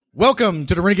Welcome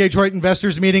to the Renegade Detroit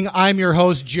Investors Meeting. I'm your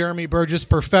host, Jeremy Burgess,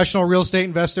 professional real estate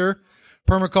investor,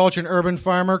 permaculture and urban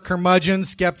farmer, curmudgeon,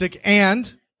 skeptic,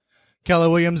 and Keller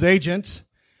Williams agent.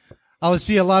 I'll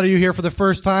see a lot of you here for the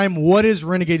first time. What is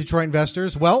Renegade Detroit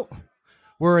Investors? Well,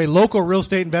 we're a local real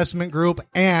estate investment group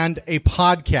and a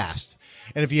podcast.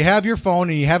 And if you have your phone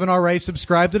and you haven't already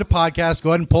subscribed to the podcast,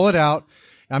 go ahead and pull it out.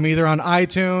 I'm either on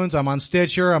iTunes, I'm on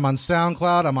Stitcher, I'm on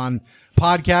SoundCloud, I'm on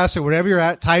podcasts or whatever you're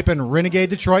at. Type in Renegade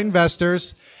Detroit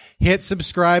Investors. Hit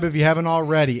subscribe if you haven't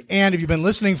already. And if you've been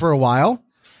listening for a while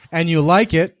and you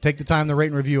like it, take the time to rate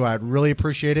and review. I'd really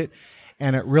appreciate it.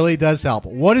 And it really does help.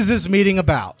 What is this meeting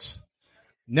about?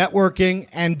 Networking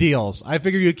and deals. I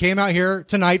figure you came out here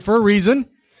tonight for a reason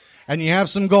and you have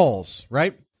some goals,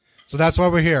 right? So that's why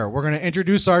we're here. We're going to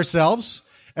introduce ourselves.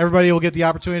 Everybody will get the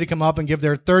opportunity to come up and give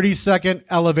their 30-second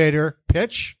elevator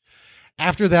pitch.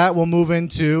 After that, we'll move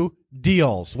into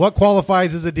deals. What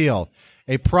qualifies as a deal?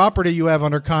 A property you have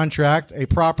under contract, a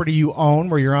property you own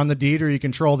where you're on the deed or you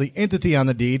control the entity on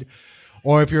the deed,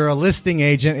 or if you're a listing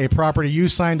agent, a property you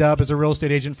signed up as a real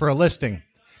estate agent for a listing.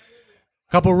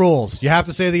 Couple rules. You have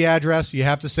to say the address. You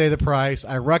have to say the price.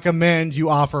 I recommend you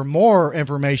offer more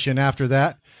information after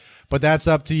that, but that's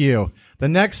up to you. The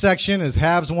next section is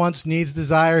haves, wants, needs,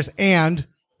 desires, and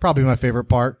probably my favorite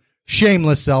part,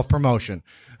 shameless self-promotion.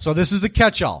 So this is the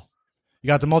catch-all. You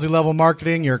got the multi-level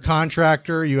marketing, you're a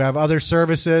contractor, you have other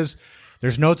services.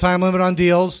 There's no time limit on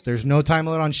deals. There's no time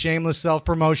limit on shameless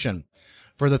self-promotion.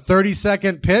 For the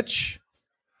 30-second pitch,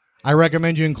 I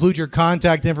recommend you include your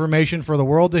contact information for the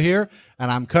world to hear, and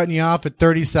I'm cutting you off at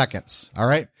 30 seconds, all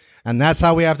right? And that's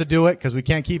how we have to do it because we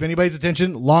can't keep anybody's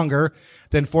attention longer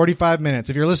than 45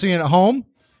 minutes. If you're listening at home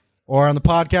or on the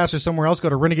podcast or somewhere else, go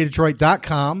to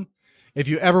renegadedetroit.com. If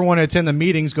you ever want to attend the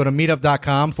meetings, go to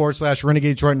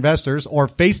meetup.com/Renegade Detroit Investors or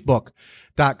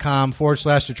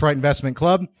Facebook.com/Detroit Investment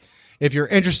Club. If you're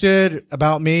interested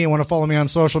about me and want to follow me on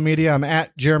social media, I'm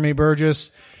at Jeremy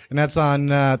Burgess, and that's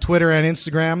on Twitter and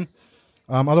Instagram.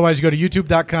 Otherwise, you go to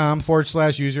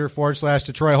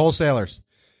youtube.com/user/Detroit Wholesalers.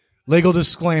 Legal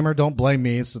disclaimer, don't blame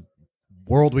me. It's the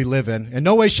world we live in. In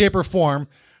no way, shape, or form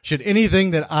should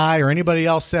anything that I or anybody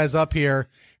else says up here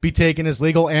be taken as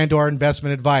legal and or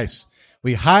investment advice.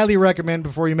 We highly recommend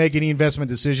before you make any investment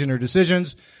decision or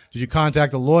decisions that you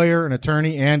contact a lawyer, an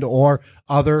attorney, and or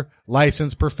other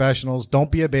licensed professionals.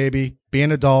 Don't be a baby. Be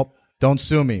an adult. Don't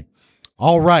sue me.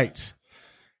 All right.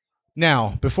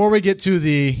 Now, before we get to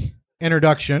the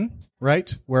introduction,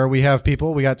 right, where we have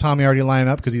people, we got Tommy already lining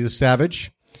up because he's a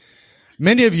savage.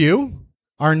 Many of you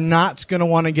are not going to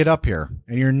want to get up here,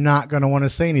 and you're not going to want to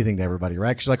say anything to everybody,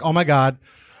 right? Because you're like, oh, my God,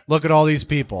 look at all these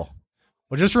people.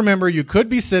 Well, just remember, you could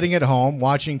be sitting at home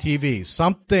watching TV.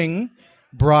 Something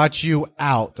brought you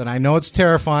out, and I know it's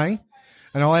terrifying,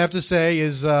 and all I have to say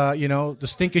is, the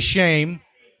stink of shame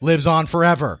lives on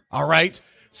forever, all right?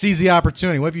 Seize the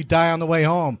opportunity. What if you die on the way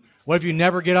home? What if you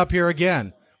never get up here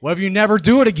again? What if you never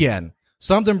do it again?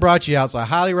 Something brought you out, so I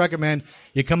highly recommend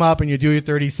you come up and you do your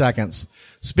 30 seconds.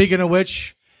 Speaking of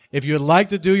which, if you'd like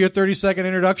to do your 30-second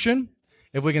introduction,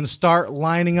 if we can start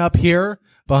lining up here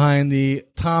behind the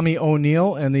Tommy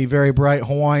O'Neill and the very bright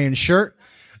Hawaiian shirt,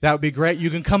 that would be great.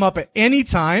 You can come up at any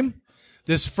time.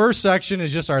 This first section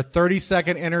is just our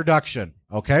 30-second introduction,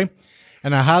 okay?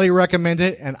 And I highly recommend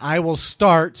it, and I will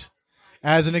start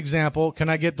as an example. Can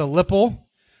I get the Lipple?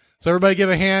 So everybody give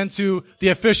a hand to the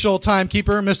official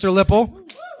timekeeper, Mr.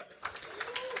 Lipple.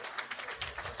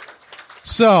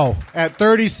 So at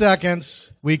 30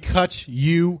 seconds, we cut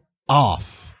you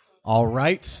off. All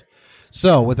right.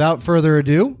 So without further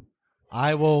ado,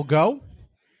 I will go.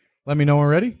 Let me know when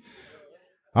we're ready.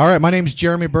 All right. My name is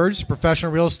Jeremy Burgess,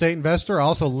 professional real estate investor. I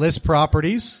also list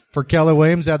properties for Keller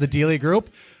Williams at the Dealey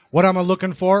Group. What I'm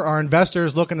looking for are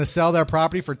investors looking to sell their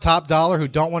property for top dollar who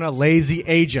don't want a lazy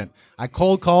agent. I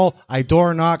cold call, I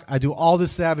door knock, I do all the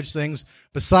savage things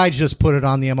besides just put it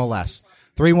on the MLS.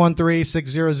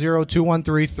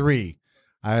 313-600-2133.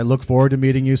 I look forward to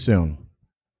meeting you soon.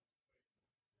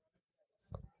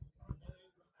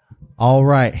 All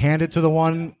right, hand it to the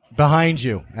one behind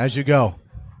you as you go.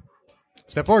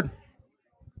 Step forward.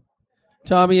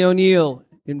 Tommy O'Neill,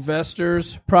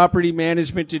 Investors, Property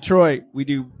Management Detroit. We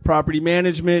do property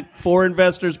management for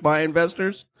investors, by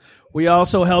investors. We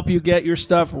also help you get your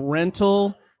stuff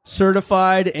rental,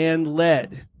 certified, and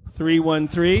lead.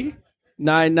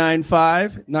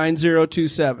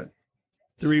 313-995-9027.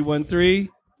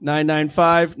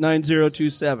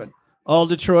 313-995-9027. All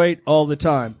Detroit, all the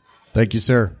time. Thank you,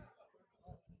 sir.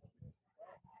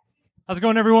 How's it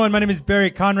going, everyone? My name is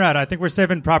Barry Conrad. I think we're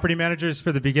saving property managers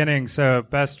for the beginning, so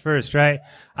best first, right?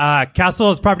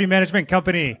 Castle is property management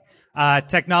company.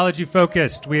 Technology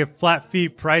focused. We have flat fee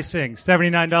pricing,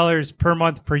 $79 per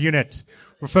month per unit.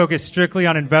 We're focused strictly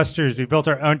on investors. We built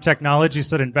our own technology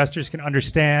so that investors can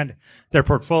understand their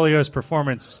portfolio's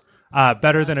performance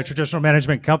better than a traditional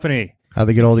management company. How'd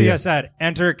they get hold of you? See us at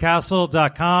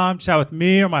entercastle.com. Chat with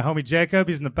me or my homie Jacob.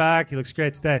 He's in the back. He looks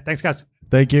great today. Thanks, guys.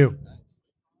 Thank you.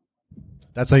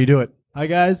 That's how you do it. Hi,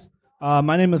 guys.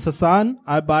 My name is Hassan.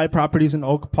 I buy properties in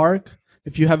Oak Park.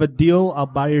 If you have a deal, I'll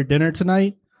buy your dinner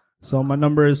tonight. So my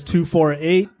number is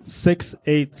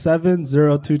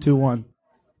 248-687-0221.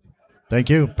 Thank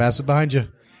you. Pass it behind you.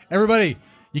 Everybody,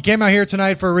 you came out here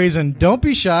tonight for a reason. Don't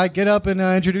be shy. Get up and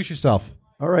introduce yourself.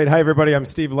 All right. Hi, everybody. I'm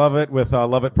Steve Lovett with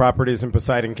Lovett Properties in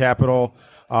Poseidon Capital.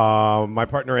 My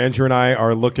partner Andrew and I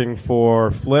are looking for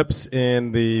flips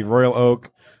in the Royal Oak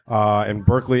and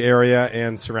Berkeley area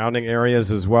and surrounding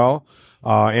areas as well.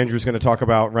 Andrew's going to talk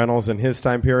about rentals in his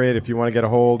time period. If you want to get a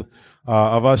hold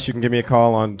of us, you can give me a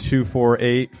call on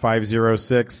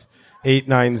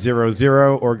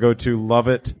 248-506-8900 or go to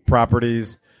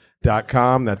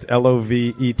lovettproperties.com. That's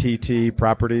LOVETT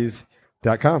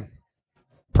properties.com.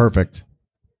 Perfect.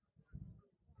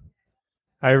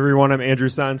 Hi, everyone. I'm Andrew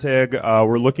Sontag.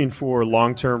 We're looking for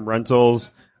long-term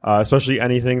rentals, especially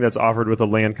anything that's offered with a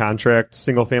land contract,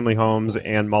 single-family homes,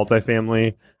 and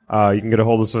multifamily. You can get a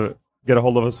hold of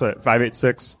us at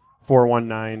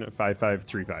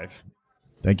 586-419-5535.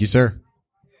 Thank you, sir.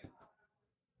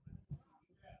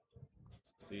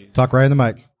 Talk right in the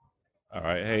mic. All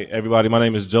right. Hey, everybody. My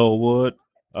name is Joel Wood.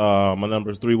 My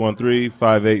number is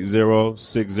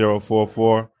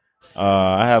 313-580-6044.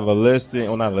 I have a listing,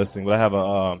 well, not a listing, but I have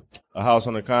a house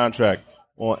under contract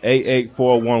on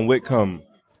 8841 Whitcomb.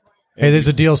 Hey, there's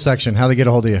a deal section. How they get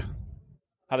a hold of you?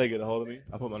 How they get a hold of me?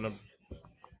 I put my number.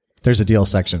 There's a deal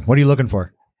section. What are you looking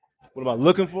for? What am I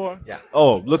looking for? Yeah.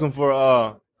 Oh, looking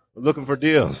for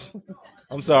deals.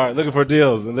 I'm sorry, looking for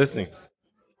deals and listings.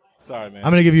 Sorry, man.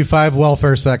 I'm going to give you 5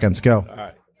 welfare seconds. Go. All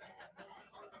right.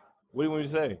 What do you want me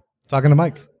to say? Talking to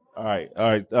Mike. All right.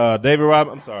 David Rob,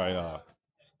 I'm sorry.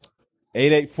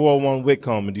 8841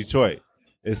 Whitcomb in Detroit.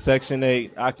 It's Section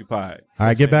 8 occupied. All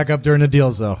right, get back up during the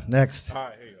deals, though. Next. All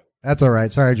right, here you go. That's all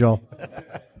right. Sorry, Joel.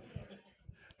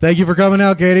 Thank you for coming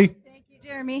out, Katie. Thank you,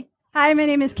 Jeremy. Hi, my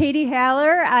name is Katie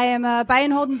Haller. I am a buy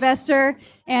and hold investor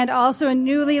and also a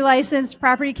newly licensed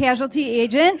property casualty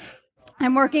agent.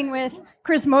 I'm working with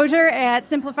Chris Mosier at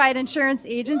Simplified Insurance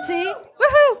Agency.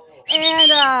 Woohoo!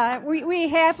 And we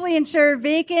happily insure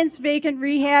vacant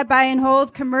rehab, buy and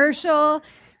hold, commercial.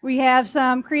 We have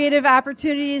some creative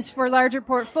opportunities for larger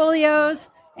portfolios,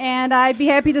 and I'd be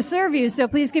happy to serve you. So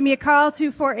please give me a call,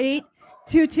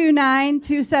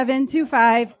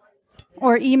 248-229-2725,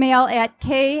 or email at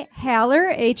khaller,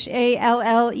 Haller, at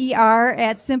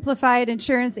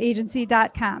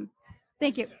simplifiedinsuranceragency.com.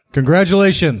 Thank you.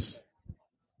 Congratulations.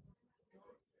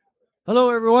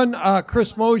 Hello, everyone.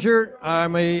 Chris Mosier.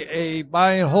 I'm a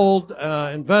buy and hold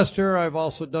investor. I've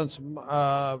also done some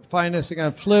financing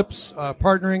on flips,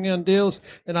 partnering on deals,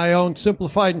 and I own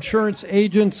Simplified Insurance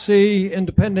Agency,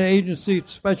 independent agency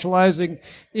specializing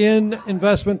in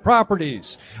investment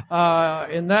properties.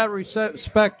 In that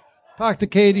respect, talk to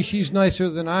Katie. She's nicer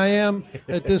than I am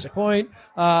at this point.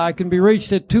 I can be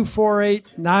reached at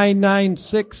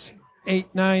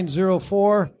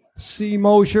 248-996-8904. C.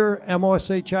 Mosier,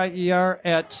 Mosier,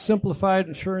 at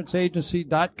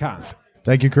simplifiedinsuranceragency.com.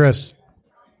 Thank you, Chris.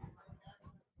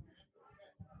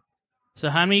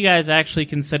 So how many of you guys actually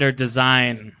consider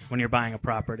design when you're buying a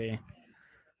property?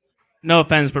 No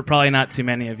offense, but probably not too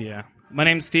many of you. My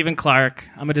name's Stephen Clark.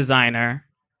 I'm a designer.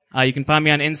 You can find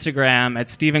me on Instagram at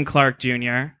Stephen Clark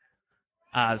Jr.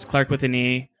 It's Clark with an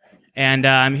E. And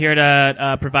I'm here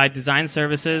to provide design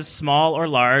services, small or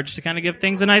large, to kind of give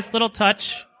things a nice little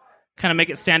touch, kind of make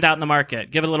it stand out in the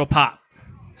market, give it a little pop.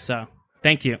 So,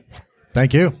 thank you.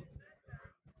 Thank you.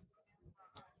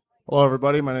 Hello,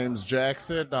 everybody. My name is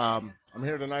Jackson. I'm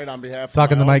here tonight on behalf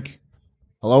Talking of the mic.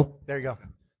 Hello? There you go.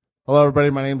 Hello, everybody.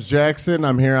 My name is Jackson.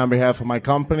 I'm here on behalf of my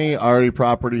company, RE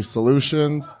Property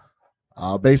Solutions.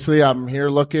 Basically, I'm here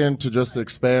looking to just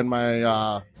expand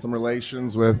my some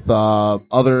relations with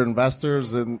other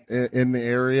investors in the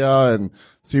area and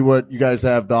see what you guys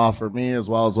have to offer me as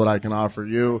well as what I can offer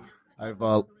you. I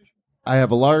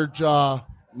have a large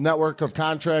network of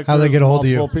contractors. How they get a hold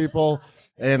of you? Multiple people,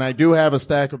 and I do have a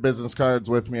stack of business cards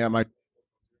with me at my.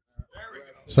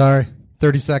 Sorry,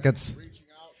 30 seconds.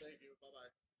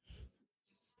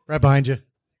 Right behind you.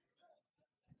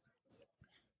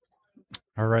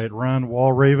 All right, Ron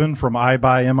Walraven from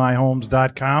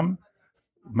iBuyMIHomes.com,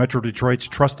 Metro Detroit's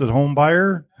trusted home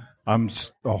buyer. I'm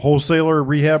a wholesaler,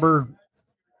 rehabber.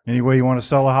 Any way you want to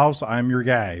sell a house, I'm your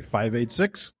guy.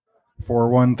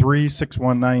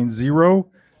 413-6190.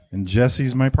 And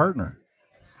Jesse's my partner.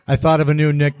 I thought of a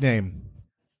new nickname.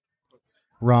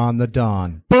 Ron the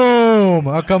Don. Boom!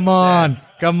 Oh, come on.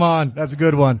 Come on. That's a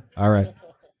good one. All right.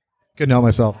 Couldn't help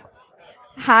myself.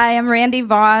 Hi, I'm Randy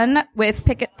Vaughn with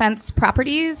Picket Fence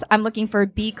Properties. I'm looking for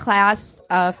B-class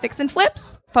fix and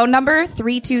flips. Phone number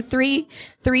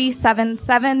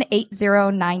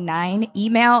 323-377-8099.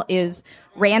 Email is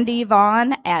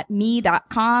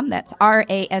randyvaughn@me.com. That's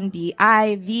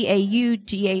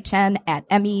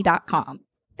RANDIVAUGHN@me.com.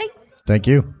 Thanks. Thank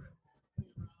you.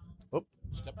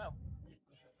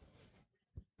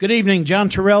 Good evening, John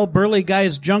Terrell, Burley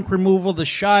Guys Junk Removal, the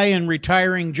shy and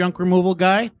retiring junk removal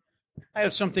guy. I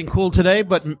have something cool today,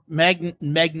 but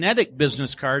magnetic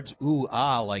business cards, ooh,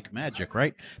 like magic,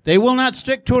 right? They will not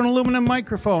stick to an aluminum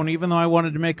microphone, even though I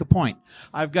wanted to make a point.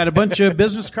 I've got a bunch of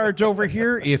business cards over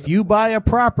here. If you buy a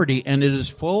property and it is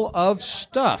full of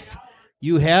stuff,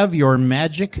 you have your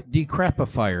magic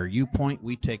decrapifier. You point,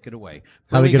 we take it away.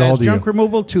 How do they Burley get a Guys hold of you? Junk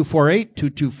Removal,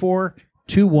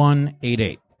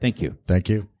 248-224-2188. Thank you. Thank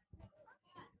you.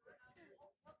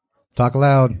 Talk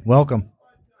loud. Welcome.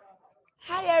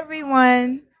 Hi,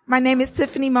 everyone. My name is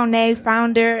Tiffany Monet,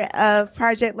 founder of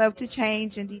Project Love to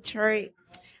Change in Detroit.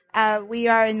 We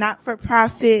are a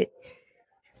not-for-profit,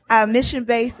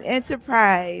 mission-based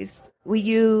enterprise. We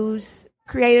use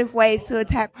creative ways to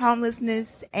attack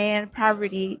homelessness and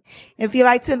poverty. If you'd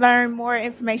like to learn more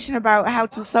information about how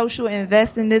to social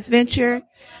invest in this venture,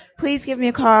 please give me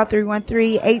a call,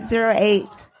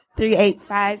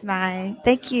 313-808-3859.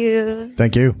 Thank you.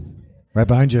 Thank you. Right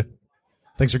behind you.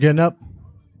 Thanks for getting up.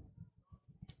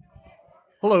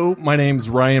 Hello, my name's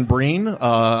Ryan Breen.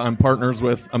 I'm partners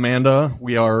with Amanda.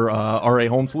 We are RA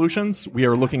Home Solutions. We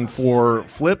are looking for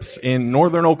flips in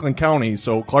northern Oakland County,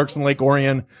 so Clarkson, Lake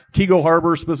Orion, Kego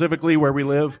Harbor specifically where we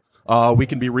live. We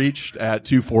can be reached at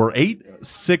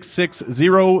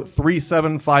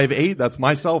 248-660-3758. That's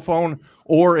my cell phone.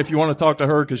 Or if you want to talk to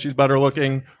her because she's better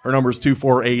looking, her number is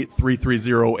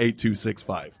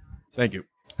 248-330-8265. Thank you.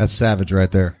 That's savage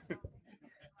right there.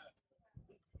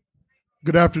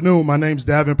 Good afternoon. My name's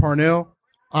Davin Parnell.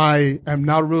 I am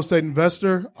not a real estate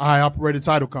investor. I operate a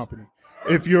title company.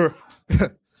 If you're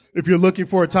looking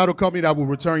for a title company that will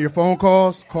return your phone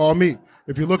calls, call me.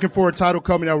 If you're looking for a title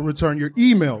company that will return your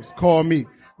emails, call me.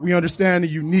 We understand the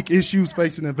unique issues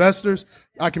facing investors.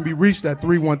 I can be reached at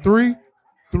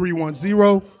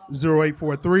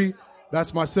 313-310-0843.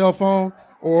 That's my cell phone.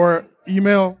 Or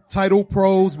email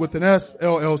titlepros with an S,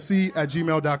 LLC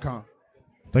 @gmail.com.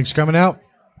 Thanks for coming out.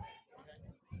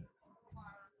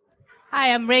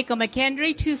 Hi, I'm Rachel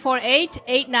McKendry,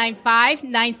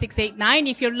 248-895-9689.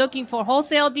 If you're looking for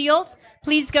wholesale deals,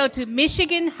 please go to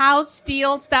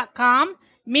MichiganHouseDeals.com,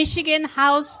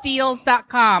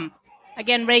 MichiganHouseDeals.com.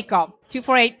 Again, Rachel,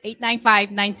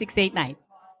 248-895-9689.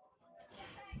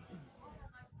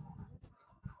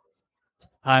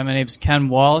 Hi, my name is Ken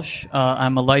Walsh.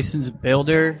 I'm a licensed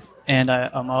builder, and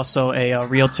I'm also a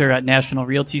realtor at National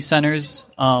Realty Centers.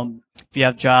 If you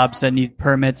have jobs that need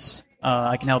permits,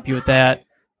 I can help you with that,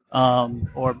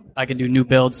 or I can do new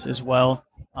builds as well.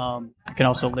 I can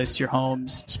also list your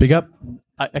homes. Speak up.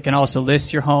 I can also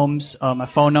list your homes. My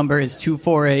phone number is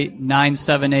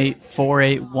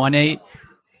 248-978-4818,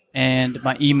 and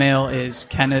my email is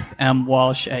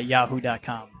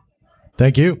kennethmwalsh@yahoo.com.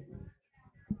 Thank you.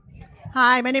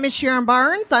 Hi, my name is Sharon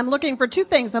Barnes. I'm looking for two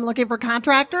things. I'm looking for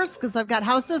contractors because I've got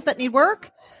houses that need work.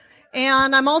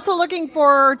 And I'm also looking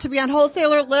to be on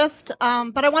wholesaler list,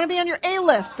 but I want to be on your A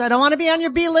list. I don't want to be on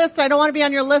your B list. I don't want to be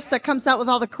on your list that comes out with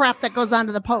all the crap that goes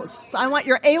onto the posts. I want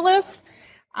your A list.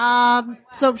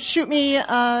 So shoot me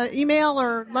email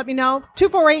or let me know.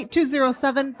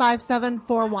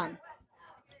 248-207-5741.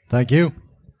 Thank you.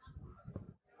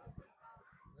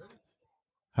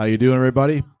 How you doing,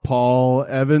 everybody? Paul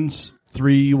Evans,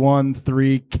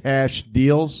 313 Cash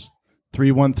Deals.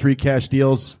 313 Cash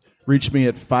Deals. Reach me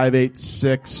at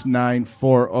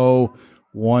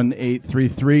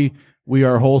 586-940-1833. We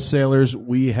are wholesalers.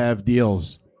 We have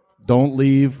deals. Don't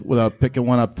leave without picking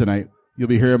one up tonight. You'll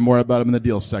be hearing more about them in the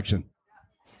deals section.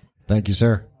 Thank you,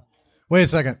 sir. Wait a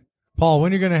second. Paul,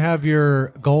 when are you going to have your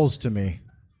goals to me?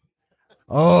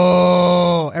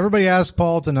 Oh, everybody ask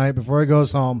Paul tonight before he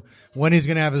goes home when he's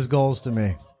going to have his goals to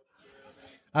me.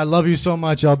 I love you so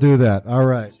much, I'll do that. All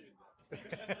right.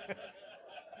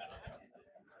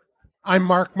 I'm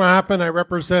Mark Mappin. I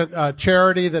represent a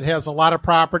charity that has a lot of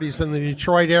properties in the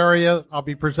Detroit area. I'll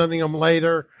be presenting them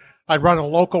later. I run a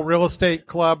local real estate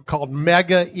club called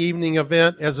Mega Evening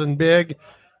Event, as in big,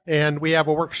 and we have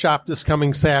a workshop this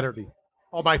coming Saturday.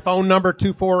 Oh, my phone number,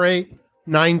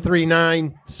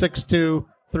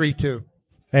 248-939-6232.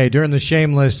 Hey, during the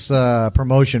shameless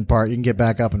promotion part, you can get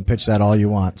back up and pitch that all you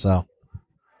want. So,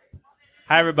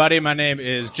 hi, everybody. My name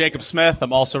is Jacob Smith.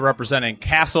 I'm also representing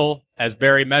Castle. As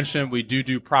Barry mentioned, we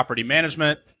do property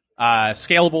management,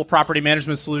 scalable property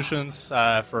management solutions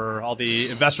for all the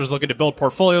investors looking to build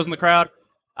portfolios in the crowd.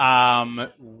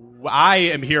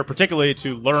 I am here particularly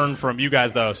to learn from you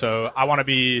guys, though. So I want to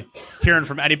be hearing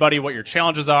from anybody what your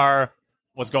challenges are,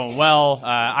 what's going well.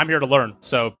 I'm here to learn.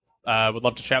 So would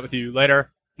love to chat with you later.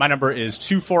 My number is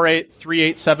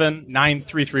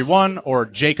 248-387-9331 or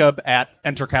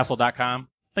jacob@entercastle.com.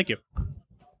 Thank you.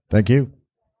 Thank you.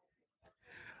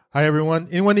 Hi, everyone.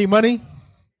 Anyone need money?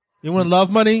 Anyone love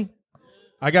money?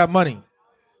 I got money.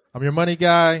 I'm your money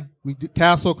guy. We do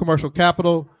Castle Commercial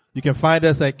Capital. You can find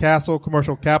us at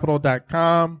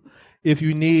castlecommercialcapital.com. If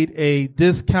you need a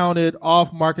discounted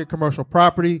off-market commercial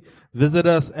property, visit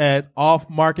us at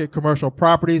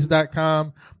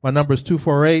offmarketcommercialproperties.com. My number is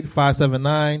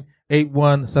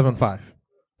 248-579-8175.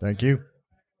 Thank you.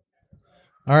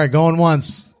 All right, going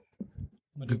once.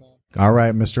 All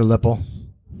right, Mr. Lipple.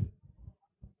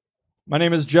 My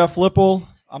name is Jeff Lipple.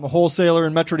 I'm a wholesaler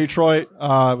in Metro Detroit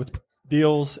with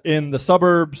deals in the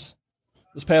suburbs.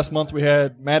 This past month we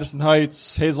had Madison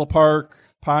Heights, Hazel Park,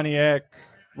 Pontiac,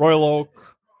 Royal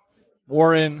Oak,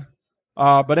 Warren.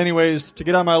 But anyways, to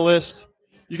get on my list,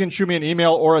 you can shoot me an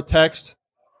email or a text.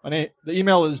 The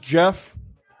email is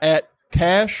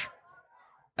jeff@cash,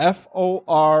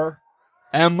 FORMI,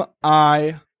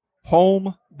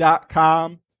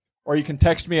 home.com, or you can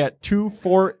text me at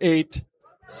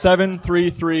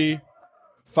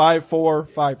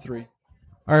 248-733-5453.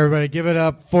 All right, everybody, give it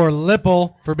up for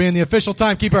Lipple for being the official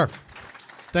timekeeper.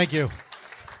 Thank you.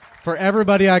 For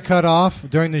everybody I cut off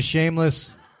during the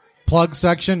shameless plug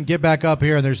section, get back up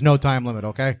here, and there's no time limit,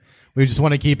 okay? We just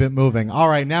want to keep it moving. All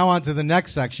right, now on to the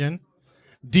next section,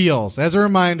 deals. As a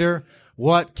reminder,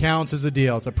 what counts as a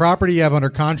deal? It's a property you have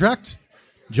under contract,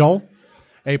 Joel,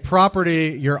 a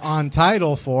property you're on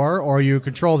title for, or you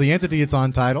control the entity it's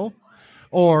on title,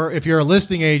 or if you're a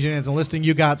listing agent and it's a listing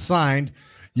you got signed,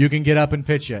 you can get up and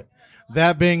pitch it.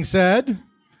 That being said,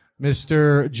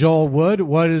 Mr. Joel Wood,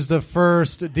 what is the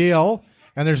first deal?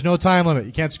 And there's no time limit.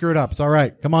 You can't screw it up. It's all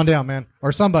right. Come on down, man.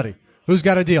 Or somebody. Who's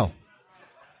got a deal?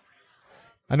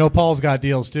 I know Paul's got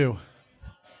deals too.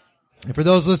 And for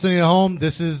those listening at home,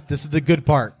 this is the good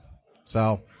part.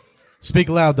 So speak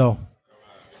loud, though.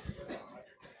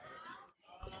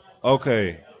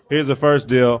 Okay, here's the first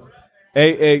deal.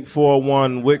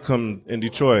 8841 Whitcomb in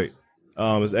Detroit.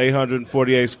 It's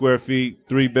 848 square feet,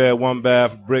 3-bed,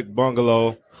 1-bath, brick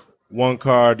bungalow,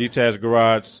 1-car, detached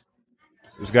garage.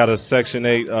 It's got a Section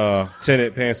 8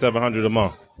 tenant paying $700 a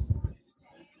month.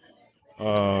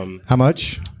 How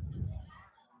much?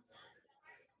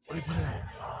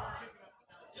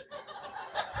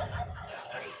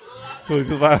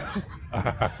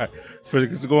 $22,500.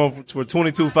 It's going for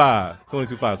 $22,500.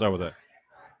 $22,500. Sorry about that.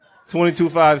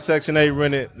 $22,500 Section 8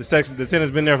 rented. The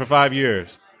tenant's been there for 5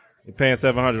 years. You're paying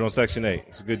 $700 on Section 8.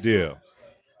 It's a good deal.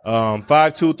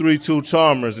 5232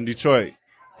 Chalmers in Detroit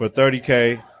for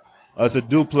 $30K. It's a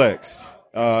duplex.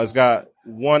 It's got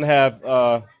one half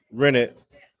rented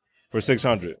for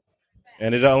 $600,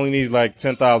 and it only needs like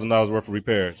 $10,000 worth of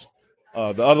repairs.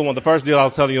 The other one, the first deal I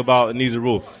was telling you about, it needs a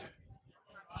roof.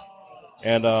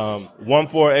 And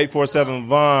 14847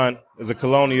 Vaughn is a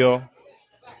colonial.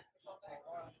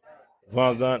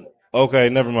 Vaughn's done. Okay,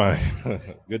 never mind.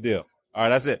 Good deal. All right,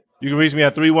 that's it. You can reach me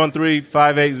at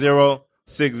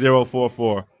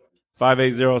 313-580-6044.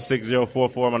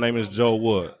 580-6044. My name is Joe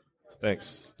Wood.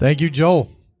 Thanks. Thank you, Joel.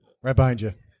 Right behind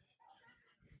you.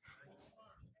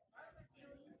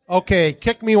 Okay,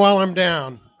 kick me while I'm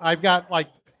down. I've got like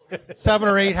 7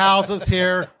 or 8 houses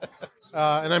here,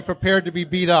 and I'm prepared to be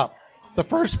beat up. The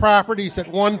first property is at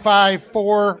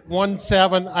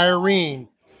 15417 Irene,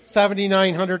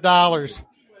 $7,900.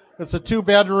 It's a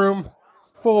 2-bedroom,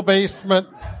 full basement,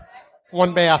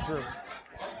 1 bathroom.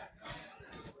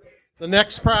 The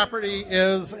next property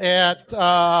is at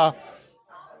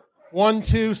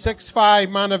 1265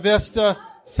 Monte Vista,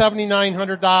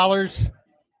 $7,900.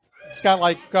 It's got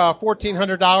like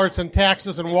 $1,400 in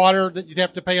taxes and water that you'd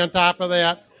have to pay on top of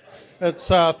that. It's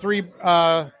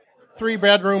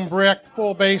 3-bedroom brick,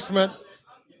 full basement,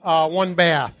 1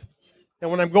 bath.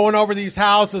 And when I'm going over these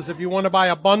houses, if you want to buy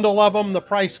a bundle of them, the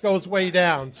price goes way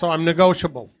down. So I'm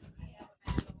negotiable.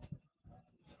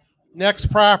 Next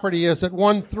property is at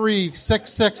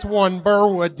 13661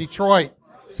 Burwood, Detroit,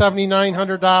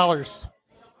 $7,900.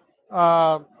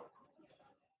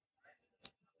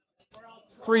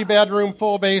 3-bedroom,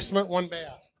 full basement, 1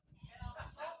 bath.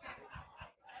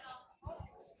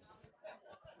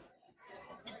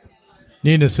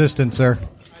 Need an assistant, sir.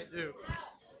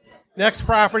 Next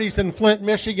property's in Flint,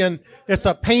 Michigan. It's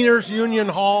a painters union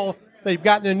hall. They've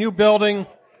gotten a new building.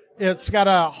 It's got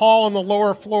a hall on the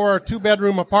lower floor, a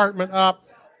 2-bedroom apartment up,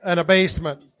 and a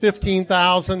basement.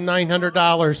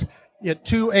 $15,900 at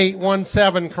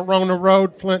 2817 Corona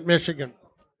Road, Flint, Michigan.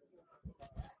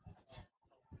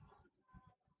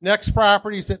 Next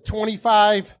property's at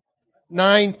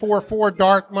 25944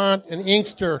 Dartmouth in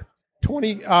Inkster,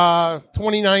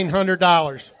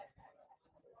 $2,900.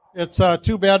 It's a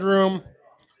 2-bedroom,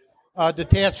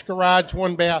 detached garage,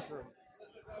 1 bathroom.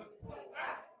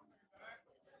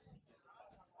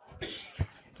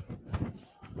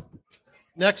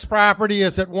 Next property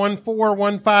is at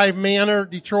 1415 Manor,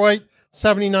 Detroit,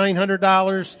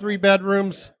 $7,900, 3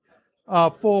 bedrooms,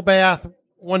 full bath,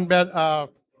 1 bed.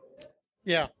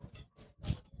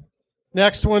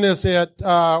 Next one is at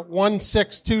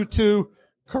 1622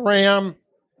 Karam,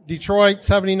 Detroit,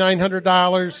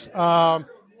 $7,900,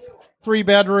 3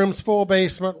 bedrooms, full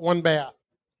basement, 1 bath.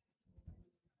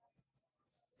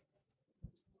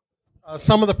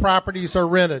 Some of the properties are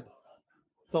rented.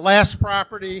 The last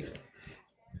property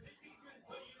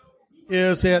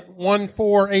is at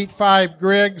 1485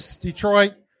 Griggs,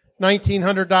 Detroit,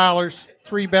 $1,900,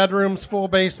 3 bedrooms, full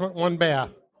basement, 1 bath.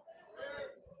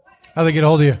 How they get a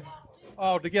hold of you?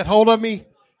 Oh, to get hold of me,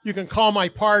 you can call my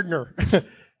partner,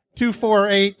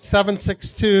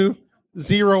 248-762-0806,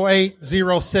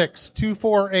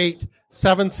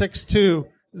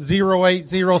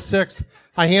 248-762-0806.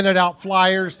 I handed out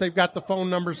flyers. They've got the phone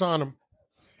numbers on them.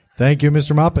 Thank you,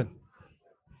 Mr. Maupin.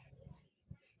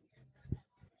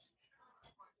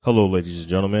 Hello, ladies and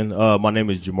gentlemen. My name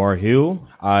is Jamar Hill.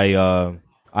 I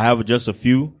have just a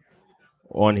few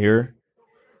on here.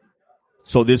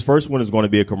 So this first one is going to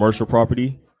be a commercial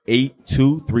property,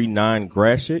 8239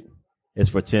 Gratiot.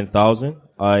 It's for $10,000.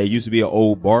 It used to be an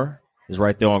old bar. It's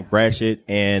right there on Gratiot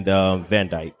and Van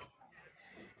Dyke.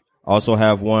 I also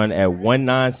have one at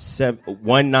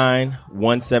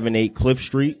 19178 Cliff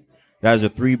Street. That is a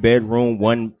 3-bedroom,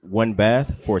 one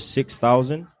bath for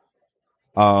 $6,000.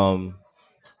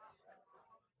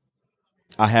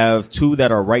 I have 2 that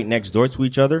are right next door to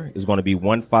each other. It's going to be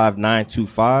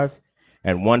 15925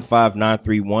 and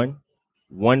 15931.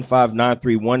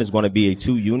 15931 is going to be a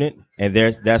 2-unit, and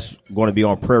that's going to be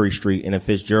on Prairie Street in the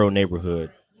Fitzgerald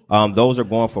neighborhood. Those are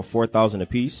going for $4,000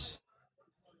 apiece.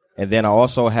 And then I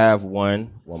also have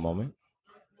one moment.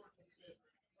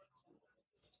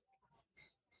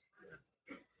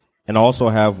 And I also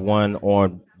have one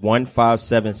on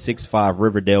 15765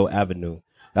 Riverdale Avenue.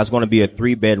 That's going to be a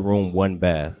 3-bedroom, 1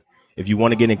 bath. If you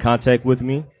want to get in contact with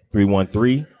me,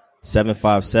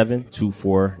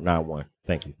 313-757-2491.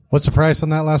 Thank you. What's the price on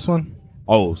that last one?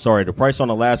 Oh, sorry. The price on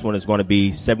the last one is going to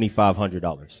be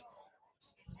 $7,500.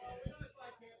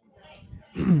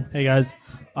 Hey, guys.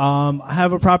 I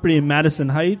have a property in Madison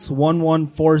Heights,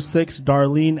 1146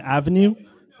 Darlene Avenue.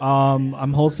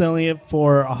 I'm wholesaling it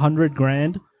for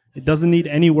 $100,000. It doesn't need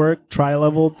any work.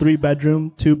 Tri-level,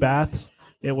 3-bedroom, 2 baths.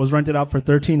 It was rented out for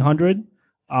 $1,300.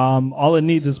 All it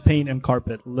needs is paint and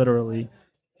carpet, literally.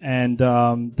 And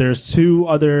there's 2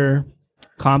 other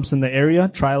comps in the area,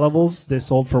 tri-levels. They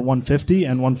sold for $150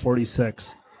 and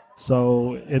 $146.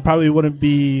 So it probably wouldn't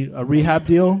be a rehab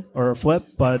deal or a flip,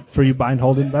 but for you buy and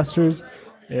hold investors,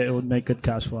 it would make good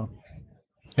cash flow.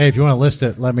 Hey, if you want to list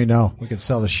it, let me know. We can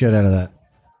sell the shit out of that.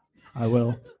 I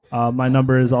will. My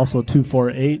number is also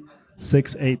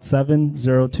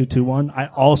 248-687-0221. I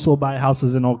also buy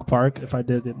houses in Oak Park, if I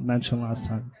did mention last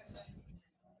time.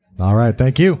 All right.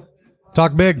 Thank you.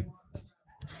 Talk big.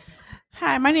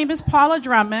 Hi, my name is Paula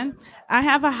Drummond. I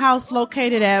have a house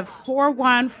located at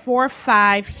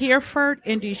 4145 Hereford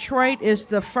in Detroit. It's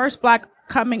the first block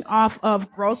coming off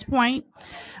of Grosse Pointe.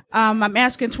 I'm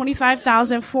asking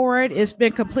 $25,000 for it. It's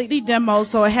been completely demoed,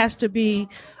 so it has to be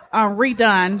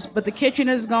redone. But the kitchen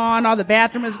is gone, all the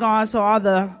bathroom is gone, so all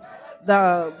the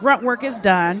grunt work is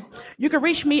done. You can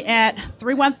reach me at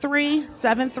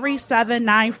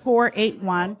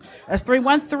 313-737-9481. That's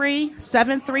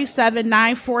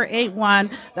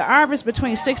 313-737-9481. The ARV is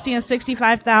between $60,000 and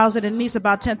 $65,000 and needs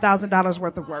about $10,000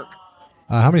 worth of work.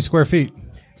 How many square feet?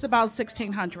 It's about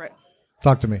 1,600.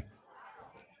 Talk to me.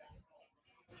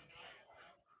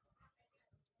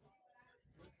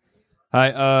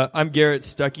 Hi, I'm Garrett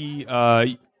Stuckey.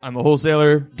 I'm a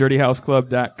wholesaler,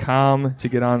 dirtyhouseclub.com to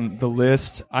get on the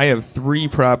list. I have 3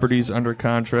 properties under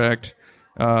contract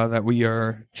that we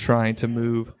are trying to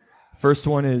move. First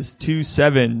one is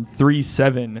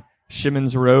 2737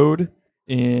 Shimmons Road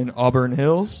in Auburn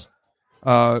Hills.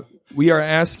 We are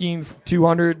asking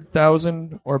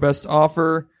 $200,000 or best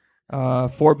offer,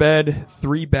 4-bed,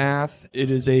 3-bath.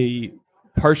 It is a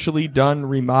partially done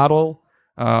remodel,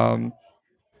 and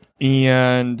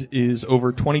is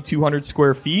over 2,200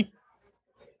 square feet.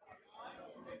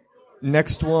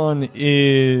 Next one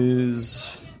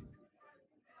is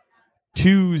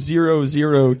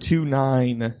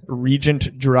 20029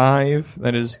 Regent Drive.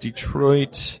 That is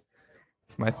Detroit.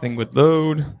 If my thing would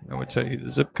load, I would tell you the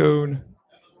zip code.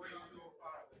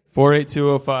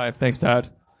 48205. Thanks,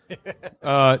 Todd.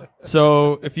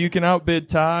 So if you can outbid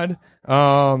Todd,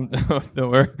 so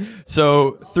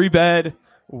 3-bed,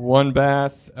 1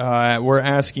 bath. We're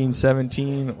asking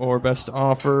 17 or best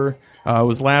offer.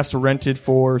 Was last rented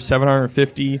for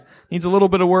 $750. Needs a little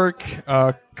bit of work.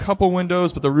 Couple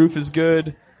windows, but the roof is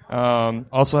good.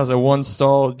 Also has a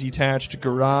 1-stall detached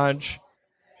garage.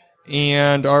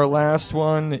 And our last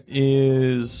one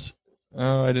is,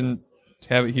 I didn't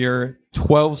have it here,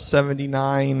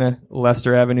 1279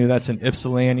 Leicester Avenue. That's in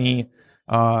Ypsilanti.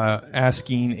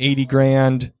 Asking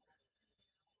 $80,000.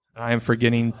 I am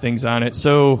forgetting things on it.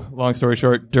 So, long story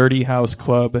short,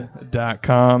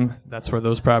 dirtyhouseclub.com. That's where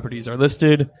those properties are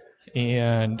listed.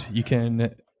 And you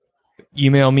can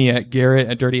email me at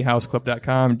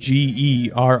garrett@dirtyhouseclub.com,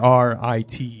 GERRIT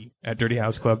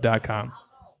 @dirtyhouseclub.com.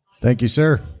 Thank you,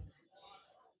 sir.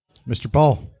 Mr.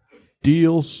 Paul.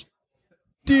 Deals.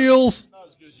 Deals.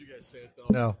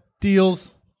 No.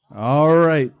 Deals. All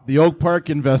right. The Oak Park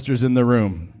investors in the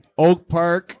room. Oak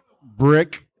Park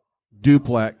brick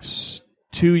duplex.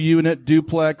 2-unit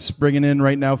duplex, bringing in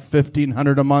right now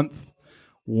 $1,500 a month.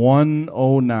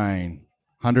 109.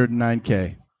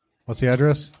 109K. What's the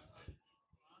address?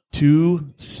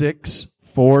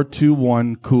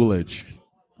 26421 Coolidge.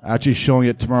 Actually showing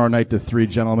it tomorrow night to 3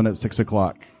 gentlemen at 6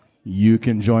 o'clock. You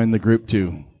can join the group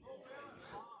too.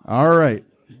 All right.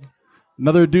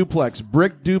 Another duplex,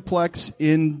 brick duplex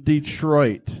in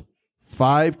Detroit.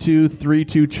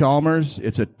 5232 Chalmers.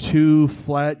 It's a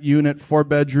 2-flat unit, 4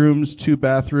 bedrooms, 2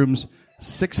 bathrooms,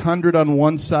 600 on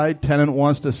one side. Tenant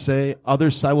wants to say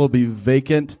other side will be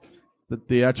vacant. That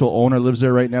the actual owner lives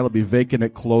there right now. It'll be vacant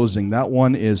at closing. That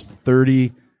one is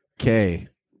 $30K.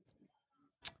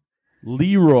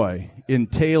 Leroy in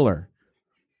Taylor.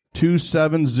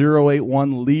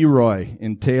 27081 Leroy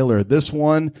in Taylor. This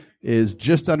one is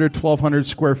just under 1,200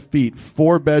 square feet.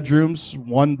 4 bedrooms,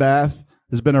 1 bath.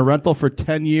 Has been a rental for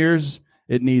 10 years.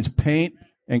 It needs paint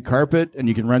and carpet, and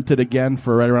you can rent it again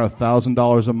for right around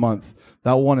 $1,000 a month.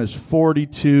 That one is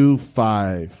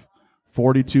 $42,500.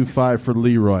 $42,500 for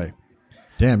Leroy.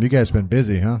 Damn, you guys been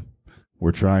busy, huh?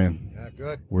 We're trying. Yeah,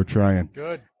 good. We're trying.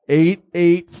 Good.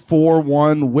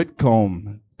 8841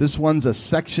 Whitcomb. This one's a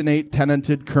Section 8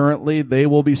 tenanted currently. They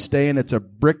will be staying. It's a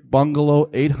brick bungalow,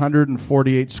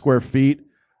 848 square feet,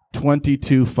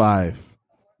 $22,500.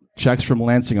 Checks from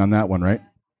Lansing on that one, right?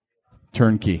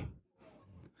 Turnkey.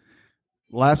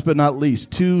 Last but not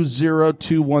least,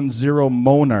 20210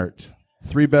 Monart.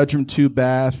 3-bedroom,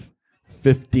 2-bath,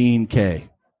 $15K.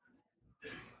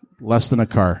 Less than a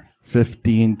car.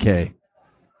 $15K.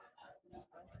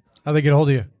 How'd they get a hold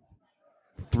of you?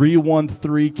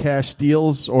 313 cash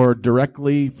deals or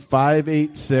directly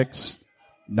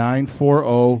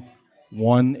 586-940-1833.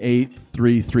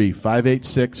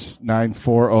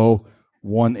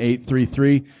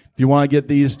 586-940-1833. If you want to get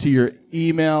these to your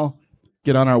email,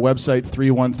 get on our website,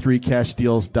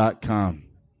 313cashdeals.com.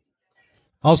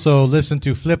 Also, listen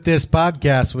to Flip This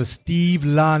Podcast with Steve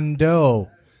Londo.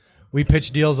 We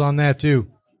pitch deals on that, too.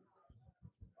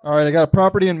 All right, I got a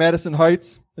property in Madison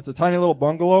Heights. It's a tiny little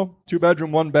bungalow,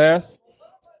 2-bedroom, 1 bath,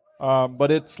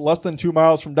 but it's less than 2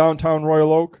 miles from downtown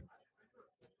Royal Oak,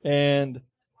 and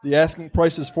the asking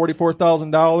price is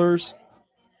 $44,000.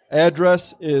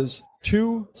 Address is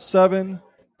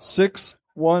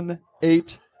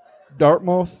 27618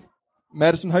 Dartmouth,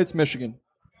 Madison Heights, Michigan.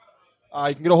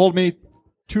 You can get a hold of me,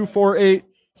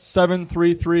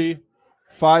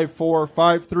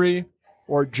 248-733-5453,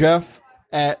 or Jeff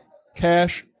at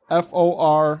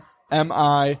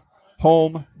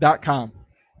home.com.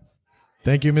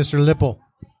 Thank you, Mr. Lipple.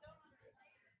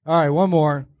 All right, one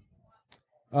more.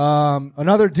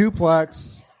 Another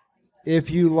duplex. If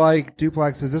you like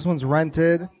duplexes, this one's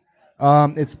rented.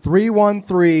 It's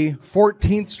 313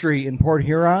 14th Street in Port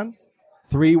Huron.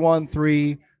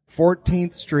 313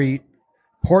 14th Street,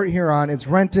 Port Huron. It's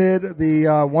rented.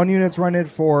 The one unit's rented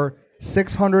for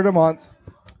 $600 a month.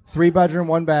 3-bedroom,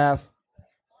 1 bath.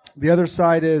 The other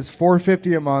side is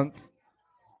 $450 a month.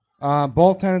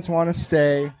 Both tenants want to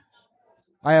stay.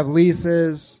 I have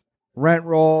leases, rent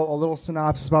roll, a little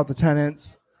synopsis about the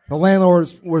tenants. The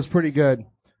landlord was pretty good.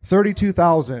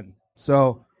 $32,000.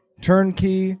 So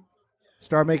turnkey,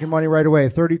 start making money right away.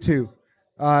 $32,000.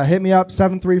 Hit me up,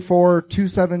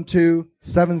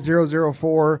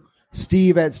 734-272-7004.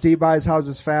 Steve at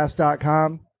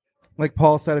SteveBuysHousesFast.com. Like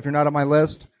Paul said, if you're not on my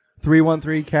list,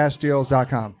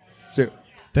 313cashdeals.com. See you.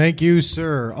 Thank you,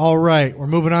 sir. All right, we're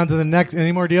moving on to the next.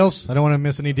 Any more deals? I don't want to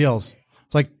miss any deals.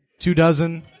 It's like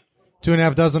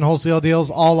 2.5 dozen wholesale deals,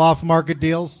 all off-market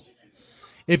deals.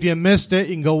 If you missed it,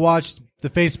 you can go watch the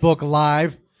Facebook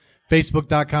Live,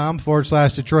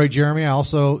 facebook.com/Detroit Jeremy. I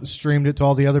also streamed it to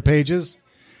all the other pages.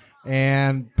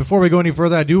 And before we go any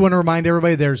further, I do want to remind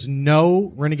everybody there's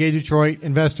no Renegade Detroit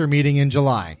investor meeting in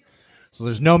July. So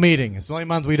there's no meeting. It's the only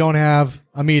month we don't have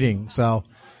a meeting. So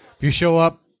if you show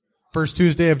up first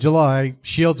Tuesday of July,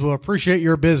 Shields will appreciate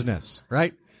your business,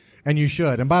 right? And you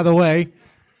should. And by the way,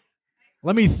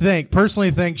 let me personally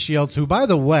thank Shields, who, by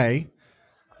the way,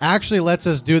 actually lets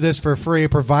us do this for free,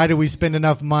 provided we spend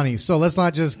enough money. So let's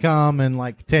not just come and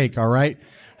take, all right?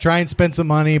 Try and spend some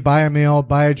money, buy a meal,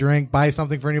 buy a drink, buy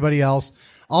something for anybody else.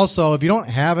 Also, if you don't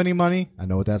have any money, I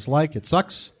know what that's like. It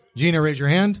sucks. Gina, raise your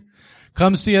hand.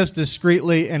 Come see us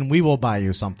discreetly, and we will buy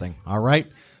you something, all right?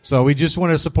 So we just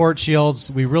want to support Shields.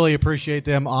 We really appreciate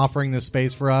them offering this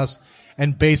space for us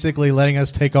and basically letting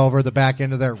us take over the back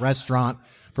end of their restaurant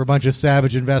for a bunch of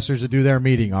savage investors to do their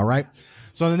meeting, all right?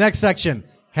 So in the next section,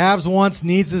 haves, wants,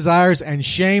 needs, desires, and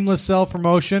shameless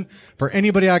self-promotion. For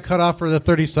anybody I cut off for the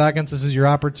 30 seconds, this is your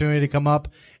opportunity to come up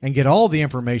and get all the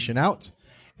information out,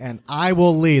 and I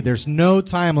will lead. There's no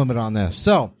time limit on this.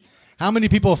 So how many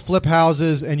people flip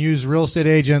houses and use real estate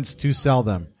agents to sell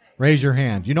them? Raise your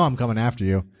hand. You know I'm coming after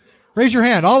you. Raise your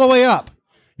hand all the way up.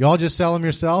 You all just sell them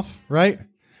yourself, right?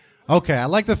 Okay, I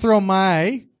like to throw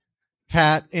my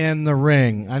hat in the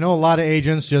ring. I know a lot of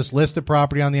agents just list a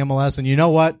property on the MLS, and you know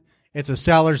what? It's a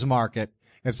seller's market.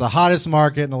 It's the hottest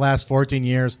market in the last 14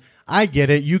 years. I get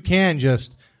it. You can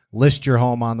just list your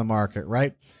home on the market,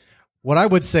 right? What I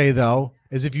would say, though,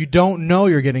 is if you don't know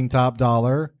you're getting top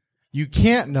dollar, you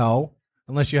can't know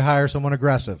unless you hire someone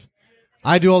aggressive.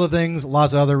 I do all the things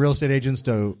lots of other real estate agents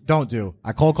don't do.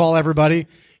 I cold call everybody.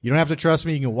 You don't have to trust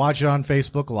me. You can watch it on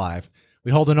Facebook Live.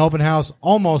 We hold an open house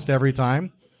almost every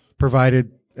time,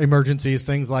 provided emergencies,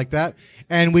 things like that.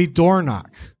 And we door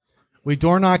knock. We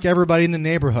door knock everybody in the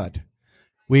neighborhood.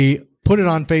 We put it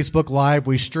on Facebook Live,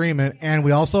 we stream it, and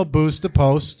we also boost the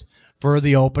post for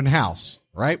the open house,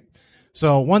 right?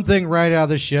 So one thing right out of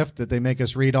the shift that they make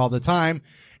us read all the time,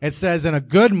 it says in a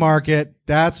good market,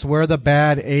 that's where the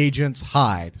bad agents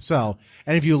hide. So,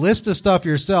 and if you list the stuff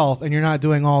yourself and you're not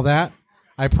doing all that,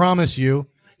 I promise you,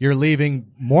 you're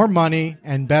leaving more money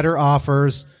and better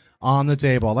offers on the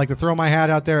table. I'd like to throw my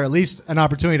hat out there, at least an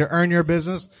opportunity to earn your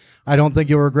business. I don't think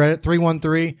you'll regret it.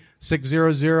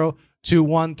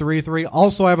 313-600-2133.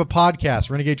 Also, I have a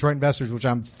podcast, Renegade Detroit Investors, which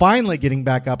I'm finally getting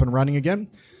back up and running again.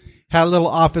 Had a little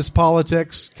office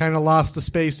politics, kind of lost the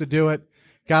space to do it,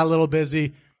 got a little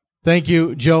busy. Thank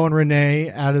you, Joe and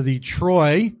Renee out of the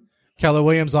Troy Keller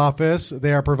Williams office.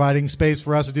 They are providing space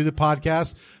for us to do the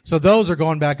podcast. So those are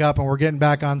going back up, and we're getting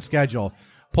back on schedule.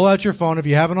 Pull out your phone if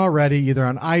you haven't already, either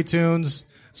on iTunes,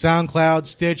 SoundCloud,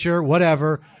 Stitcher,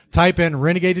 whatever. Type in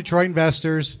Renegade Detroit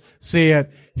Investors, see it,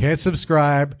 hit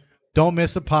subscribe, don't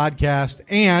miss a podcast,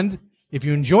 and if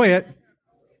you enjoy it,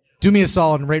 do me a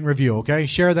solid and rate and review, okay?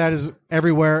 Share that is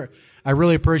everywhere. I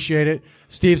really appreciate it.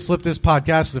 Steve's Flip This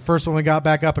Podcast is the first one we got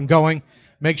back up and going.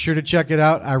 Make sure to check it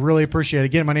out. I really appreciate it.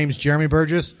 Again, my name is Jeremy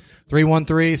Burgess,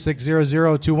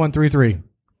 313-600-2133.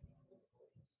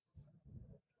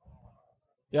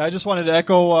 Yeah, I just wanted to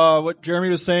echo what Jeremy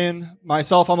was saying.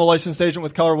 Myself, I'm a licensed agent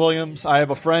with Keller Williams. I have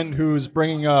a friend who's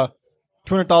bringing a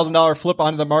 $200,000 flip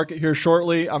onto the market here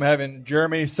shortly. I'm having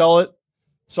Jeremy sell it.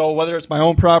 So whether it's my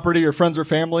own property or friends or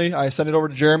family, I send it over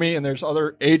to Jeremy, and there's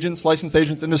other agents, licensed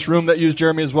agents in this room that use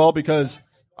Jeremy as well, because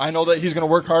I know that he's going to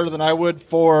work harder than I would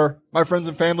for my friends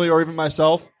and family or even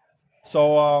myself.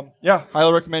 So, yeah,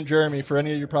 highly recommend Jeremy for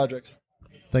any of your projects.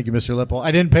 Thank you, Mr. Lipple.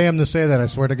 I didn't pay him to say that, I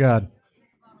swear to God.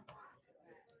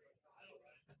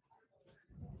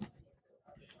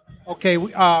 Okay,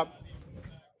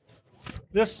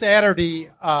 this Saturday,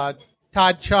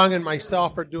 Todd Chung and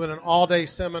myself are doing an all-day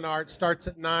seminar. It starts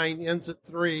at 9, ends at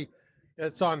 3.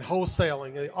 It's on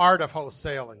wholesaling, the art of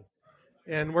wholesaling.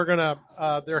 And we're going to,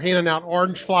 they're handing out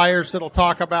orange flyers that'll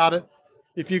talk about it.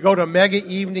 If you go to Mega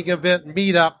Evening Event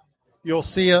Meetup, you'll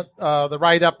see it, the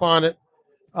write-up on it.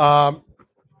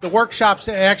 The workshop's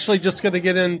actually just going to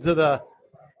get into the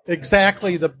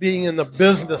being in the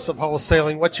business of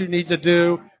wholesaling, what you need to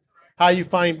do, how you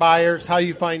find buyers, how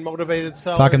you find motivated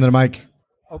sellers. Talking to the mic.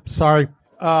 Oh, sorry.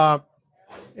 And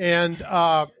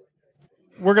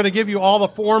we're going to give you all the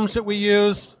forms that we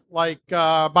use, like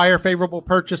buyer favorable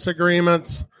purchase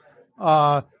agreements,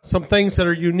 some things that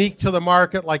are unique to the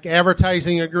market, like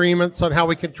advertising agreements on how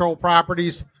we control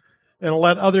properties. and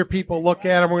let other people look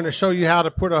at them. We're going to show you how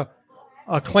to put a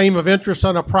claim of interest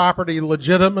on a property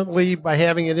legitimately by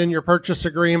having it in your purchase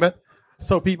agreement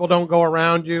so people don't go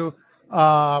around you.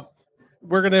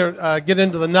 We're going to get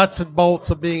into the nuts and bolts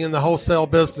of being in the wholesale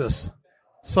business.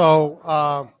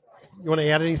 So you want to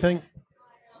add anything?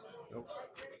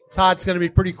 Todd's going to be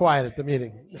pretty quiet at the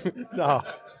meeting. No.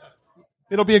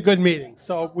 It'll be a good meeting.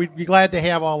 So we'd be glad to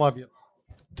have all of you.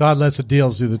 Todd lets the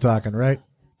deals do the talking, right?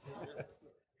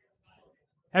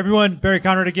 Everyone, Barry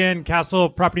Conrad again, Castle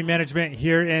Property Management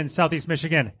here in Southeast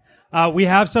Michigan. We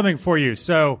have something for you.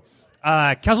 So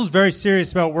Castle's very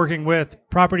serious about working with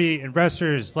property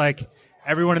investors like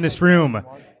everyone in this room.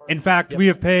 In fact, we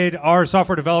have paid our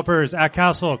software developers at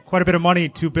Castle quite a bit of money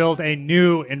to build a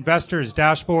new investors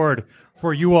dashboard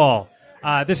for you all.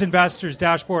 This investors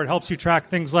dashboard helps you track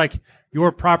things like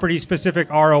your property-specific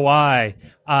ROI,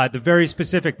 the very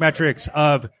specific metrics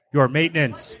of your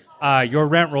maintenance, your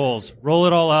rent rolls. Roll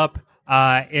it all up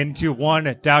into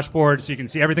one dashboard so you can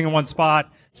see everything in one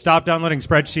spot. Stop downloading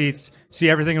spreadsheets. See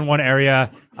everything in one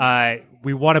area.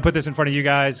 We want to put this in front of you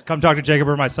guys. Come talk to Jacob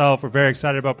or myself. We're very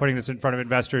excited about putting this in front of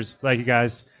investors like you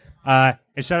guys. And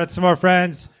shout out to some of our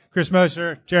friends, Chris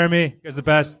Mosher, Jeremy. You guys are the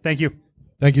best. Thank you.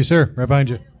 Thank you, sir. Right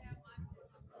behind you.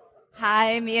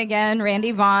 Hi, me again,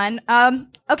 Randy Vaughn.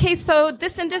 Okay, so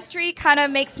this industry kind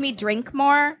of makes me drink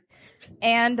more.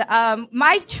 And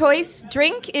my choice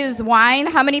drink is wine.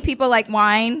 How many people like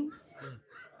wine?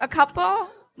 A couple?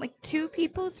 Like 2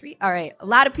 people? 3? All right, a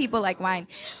lot of people like wine.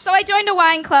 So I joined a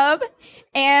wine club,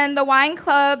 and the wine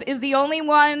club is the only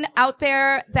one out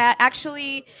there that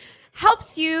actually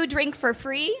helps you drink for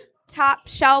free. Top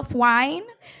shelf wine.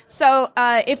 So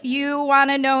if you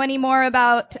want to know any more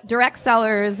about Direct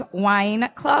Sellers Wine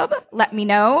Club, let me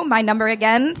know. My number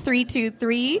again,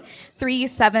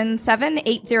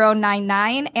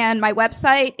 323-377-8099. And my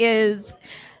website is,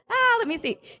 let me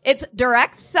see. It's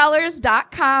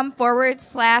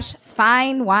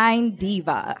directsellers.com/fine wine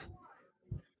diva.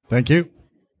 Thank you.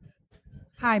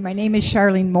 Hi, my name is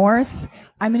Charlene Morris.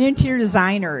 I'm an interior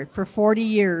designer for 40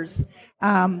 years.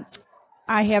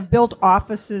 I have built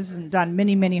offices and done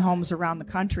many, many homes around the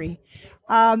country.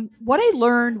 What I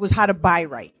learned was how to buy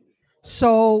right.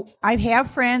 So I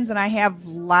have friends and I have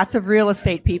lots of real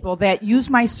estate people that use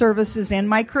my services and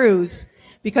my crews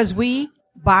because we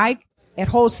buy at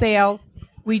wholesale.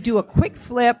 We do a quick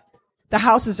flip. The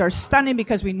houses are stunning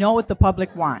because we know what the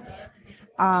public wants.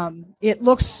 It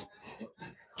looks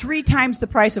 3 times the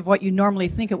price of what you normally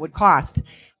think it would cost.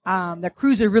 The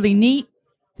crews are really neat.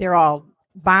 They're all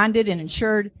bonded and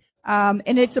insured, and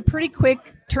it's a pretty quick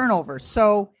turnover.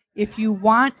 So if you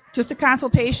want just a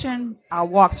consultation, I'll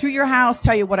walk through your house,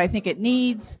 tell you what I think it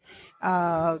needs.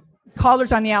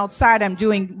 Colors on the outside, I'm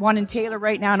doing one in Taylor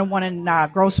right now and one in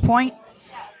Grosse Pointe.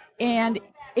 And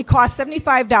it costs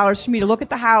 $75 for me to look at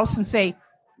the house and say,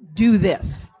 do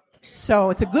this. So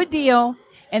it's a good deal.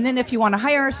 And then if you want to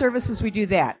hire our services, we do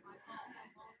that.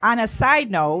 On a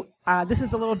side note, this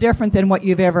is a little different than what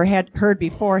you've ever heard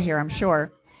before here, I'm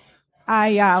sure.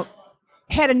 I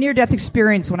had a near-death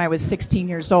experience when I was 16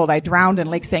 years old. I drowned in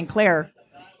Lake St. Clair.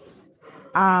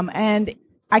 And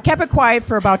I kept it quiet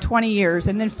for about 20 years.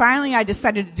 And then finally I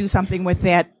decided to do something with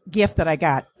that gift that I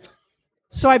got.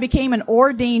 So I became an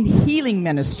ordained healing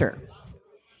minister.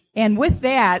 And with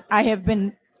that, I have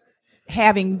been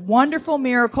having wonderful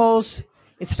miracles.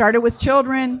 It started with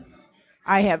children.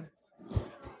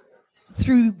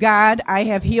 Through God, I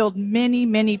have healed many,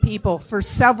 many people for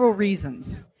several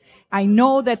reasons. I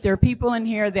know that there are people in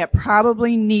here that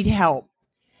probably need help.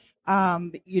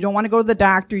 You don't want to go to the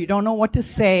doctor. You don't know what to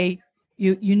say.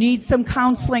 You need some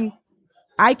counseling.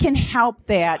 I can help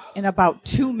that in about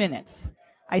 2 minutes.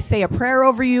 I say a prayer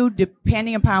over you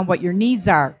depending upon what your needs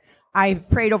are. I've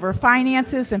prayed over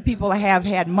finances, and people have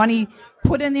had money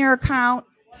put in their account.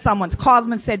 Someone's called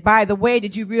them and said, by the way,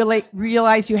 did you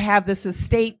realize you have this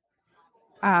estate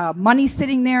money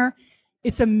sitting there?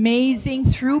 It's amazing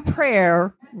through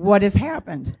prayer what has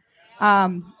happened.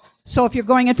 So if you're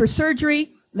going in for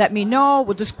surgery, let me know.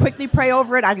 We'll just quickly pray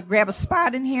over it. I could grab a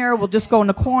spot in here. We'll just go in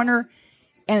the corner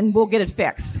and we'll get it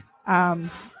fixed.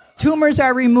 Tumors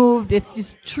are removed. It's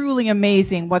just truly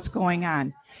amazing what's going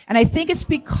on. And I think it's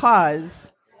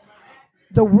because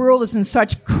the world is in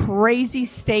such crazy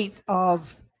states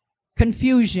of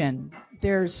confusion.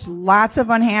 There's lots of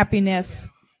unhappiness.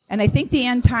 And I think the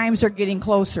end times are getting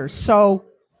closer. So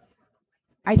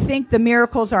I think the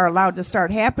miracles are allowed to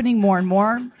start happening more and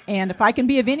more. And if I can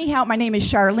be of any help, my name is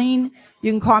Charlene.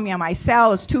 You can call me on my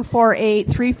cell. It's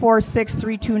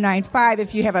 248-346-3295.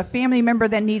 If you have a family member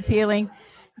that needs healing,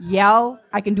 yell.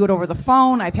 I can do it over the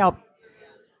phone. I've helped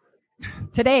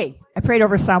today I prayed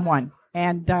over someone,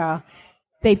 and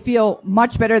they feel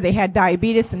much better. They had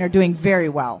diabetes, and they're doing very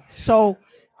well. So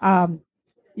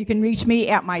you can reach me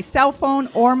at my cell phone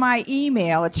or my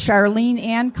email. It's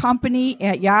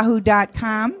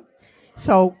charleneandcompany@yahoo.com.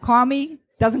 So call me.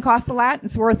 Doesn't cost a lot.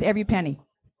 It's worth every penny.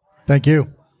 Thank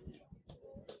you.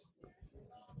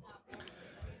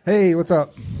 Hey, what's up?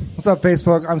 What's up,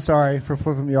 Facebook? I'm sorry for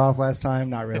flipping you off last time.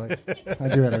 Not really. I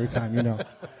do that every time, you know.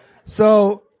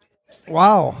 So,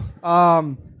 wow.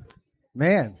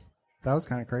 Man, that was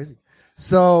kind of crazy.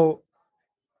 So,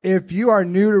 if you are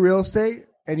new to real estate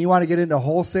and you want to get into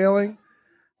wholesaling,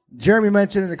 Jeremy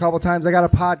mentioned it a couple times. I got a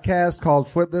podcast called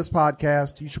Flip This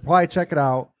Podcast. You should probably check it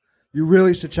out. You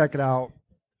really should check it out.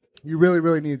 You really,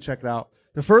 really need to check it out.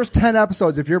 The first 10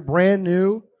 episodes, if you're brand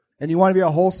new and you want to be a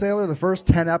wholesaler, the first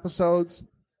 10 episodes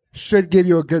should give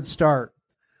you a good start.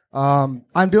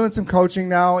 I'm doing some coaching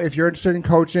now. If you're interested in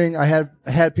coaching, I have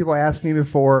had people ask me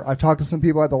before. I've talked to some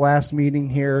people at the last meeting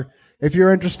here. If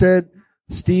you're interested,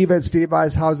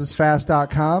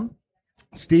 Steve@SteveBuysHousesFast.com.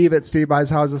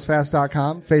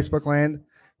 Steve@SteveBuysHousesFast.com. Facebook land.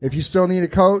 If you still need a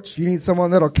coach, you need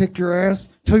someone that'll kick your ass,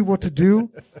 tell you what to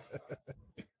do.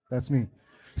 That's me.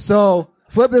 So,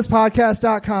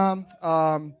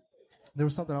 flipthispodcast.com. There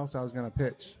was something else I was going to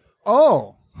pitch.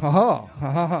 Oh,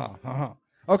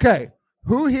 okay.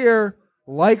 Who here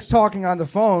likes talking on the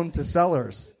phone to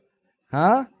sellers?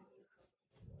 Huh?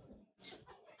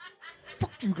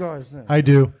 Fuck you guys. Then. I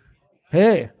do.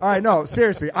 Hey. All right, no,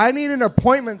 seriously. I need an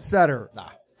appointment setter.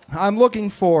 I'm looking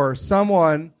for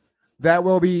someone that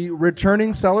will be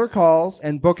returning seller calls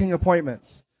and booking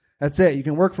appointments. That's it. You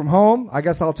can work from home. I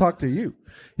guess I'll talk to you.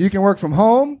 You can work from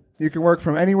home. You can work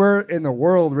from anywhere in the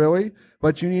world, really.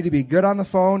 But you need to be good on the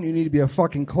phone. You need to be a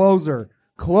fucking closer.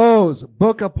 Close.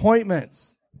 Book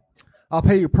appointments. I'll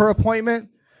pay you per appointment.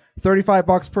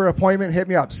 $35 per appointment. Hit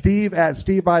me up.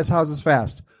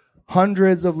 Steve@SteveBuysHousesFast.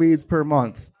 Hundreds of leads per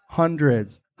month.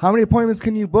 Hundreds. How many appointments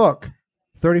can you book?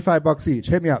 $35 each.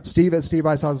 Hit me up.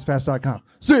 Steve@SteveBuysHousesFast.com.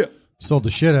 See ya. Sold the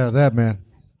shit out of that, man.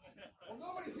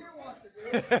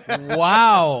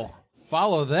 Wow.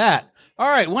 Follow that. All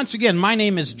right. Once again, my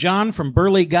name is John from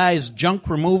Burley Guys Junk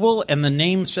Removal, and the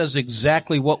name says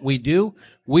exactly what we do.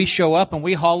 We show up and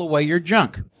we haul away your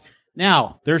junk.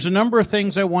 Now, there's a number of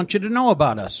things I want you to know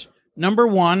about us. Number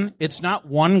one, it's not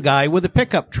one guy with a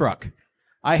pickup truck.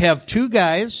 I have two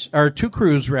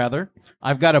crews rather.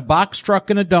 I've got a box truck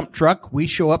and a dump truck. We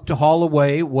show up to haul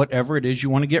away whatever it is you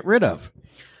want to get rid of.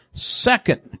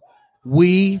 Second,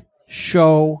 we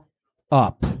show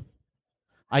up.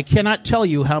 I cannot tell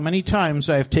you how many times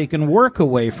I've taken work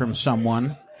away from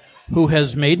someone who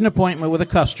has made an appointment with a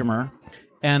customer,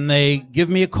 and they give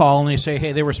me a call and they say,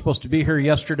 hey, they were supposed to be here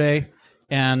yesterday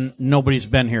and nobody's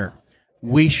been here.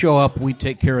 We show up, we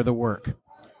take care of the work.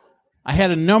 I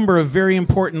had a number of very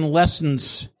important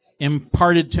lessons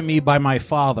imparted to me by my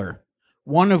father,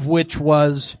 one of which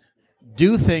was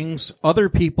do things other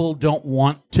people don't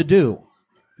want to do.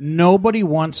 Nobody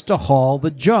wants to haul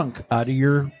the junk out of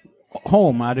your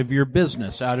home, out of your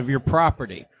business, out of your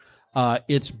property.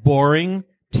 It's boring,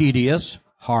 tedious,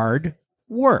 hard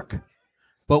work,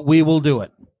 but we will do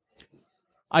it.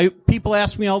 People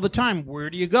ask me all the time, where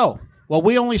do you go? Well,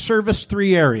 we only service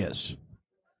 3 areas.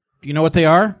 Do you know what they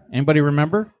are? Anybody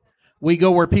remember? We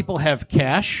go where people have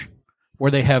cash,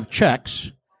 where they have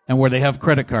checks, and where they have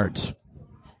credit cards.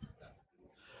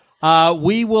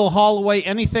 We will haul away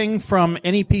anything from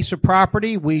any piece of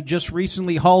property. We just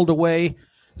recently hauled away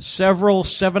several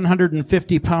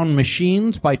 750-pound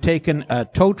machines by taking a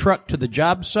tow truck to the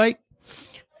job site.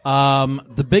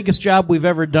 The biggest job we've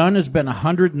ever done has been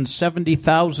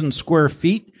 170,000 square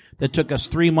feet that took us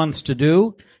 3 months to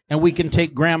do, and we can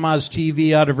take grandma's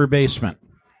TV out of her basement.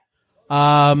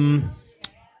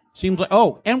 Seems like,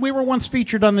 and we were once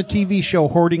featured on the TV show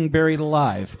Hoarding Buried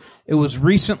Alive. It was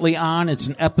recently on. It's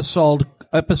an episode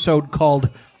called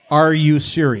Are You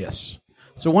Serious?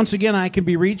 So once again, I can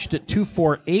be reached at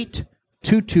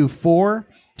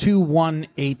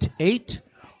 248-224-2188,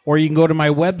 or you can go to my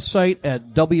website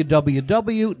at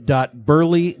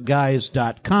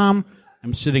www.burleyguys.com.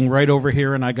 I'm sitting right over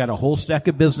here, and I got a whole stack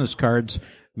of business cards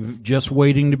just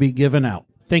waiting to be given out.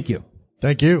 Thank you.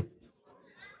 Thank you.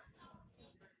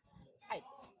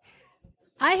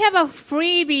 I have a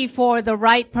freebie for the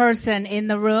right person in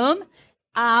the room.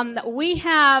 We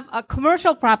have a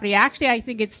commercial property. Actually, I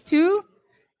think it's 2.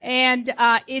 And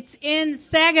it's in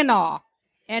Saginaw.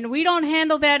 And we don't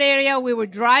handle that area. We were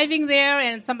driving there,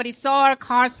 and somebody saw our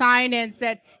car sign and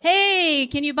said, hey,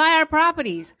 can you buy our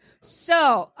properties?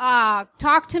 So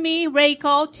talk to me,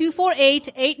 Rayco,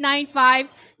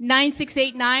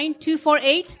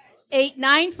 248-895-9689,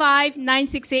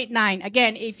 895-9689.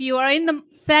 Again, if you are in the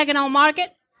Saginaw market,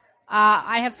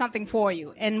 I have something for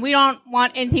you. And we don't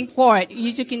want anything for it.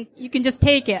 You can just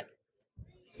take it.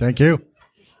 Thank you.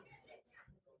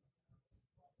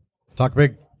 Talk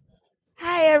big.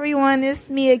 Hi, everyone.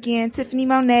 It's me again, Tiffany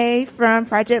Monet from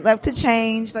Project Love to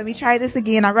Change. Let me try this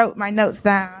again. I wrote my notes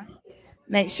down.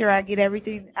 Make sure I get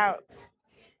everything out.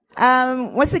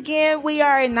 Once again, we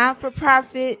are a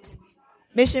not-for-profit,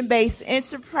 mission-based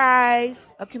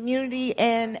enterprise, a community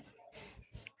and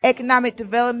economic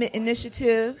development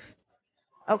initiative.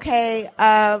 Okay.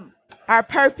 Our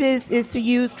purpose is to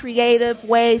use creative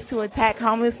ways to attack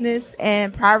homelessness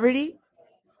and poverty.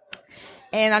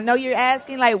 And I know you're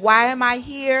asking, like, why am I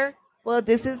here? Well,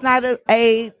 this is not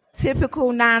a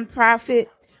typical nonprofit.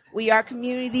 We are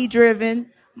community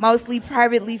driven, mostly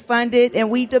privately funded, and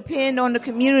we depend on the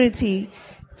community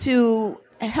to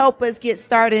help us get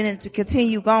started and to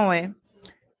continue going.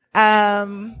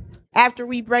 After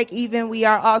we break even, we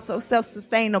are also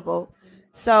self-sustainable.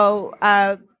 So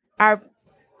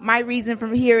my reason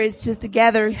from here is just to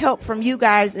gather help from you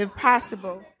guys if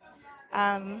possible.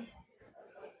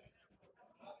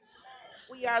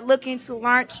 We are looking to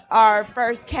launch our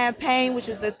first campaign, which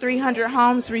is the 300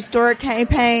 Homes Restored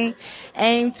campaign,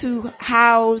 aimed to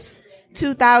house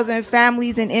 2,000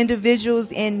 families and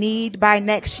individuals in need by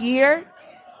next year.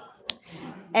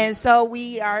 And so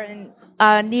we are in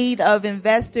need of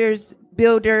investors,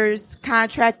 builders,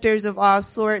 contractors of all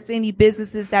sorts, any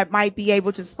businesses that might be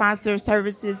able to sponsor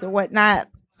services or whatnot.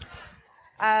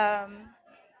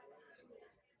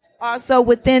 Also,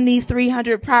 within these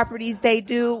 300 properties, there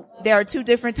are two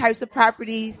different types of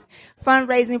properties: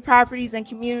 fundraising properties and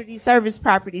community service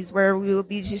properties, where we will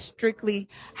be just strictly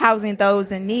housing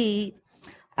those in need.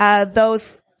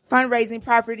 Those fundraising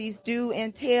properties do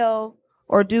entail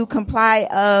or do comply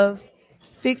of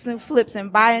fix and flips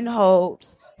and buy and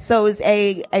holds. So it's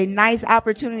a nice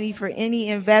opportunity for any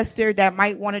investor that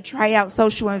might want to try out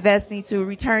social investing to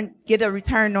get a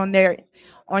return on their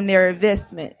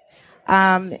investment.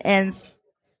 And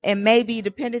maybe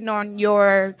depending on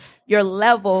your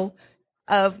level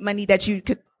of money that you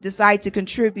could decide to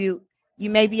contribute, you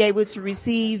may be able to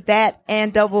receive that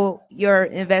and double your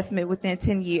investment within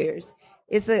 10 years.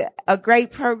 It's a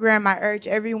great program. I urge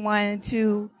everyone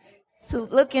to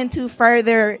look into it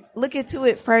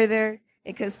further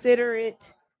and consider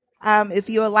it. If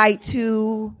you would like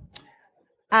to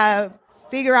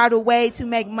figure out a way to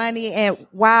make money and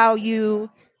while you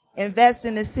invest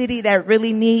in a city that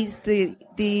really needs the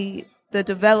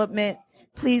development,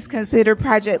 please consider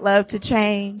Project Love to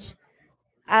Change.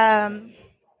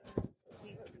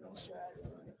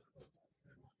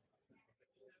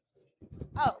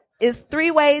 It's 3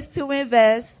 ways to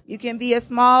invest. You can be a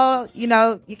small, you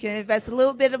can invest a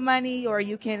little bit of money, or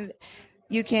you can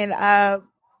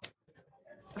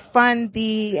fund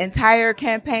the entire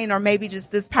campaign, or maybe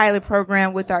just this pilot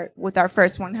program with our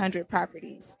first 100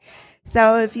 properties.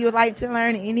 So if you would like to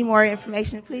learn any more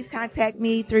information, please contact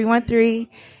me,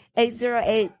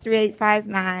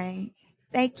 313-808-3859.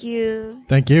 Thank you.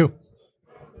 Thank you.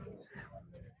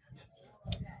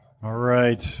 All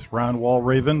right. Ron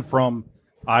Walraven from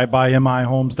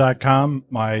iBuyMIHomes.com,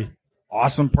 my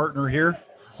awesome partner here.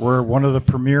 We're one of the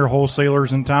premier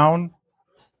wholesalers in town.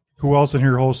 Who else in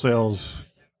here wholesales?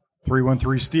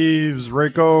 313 Steve's,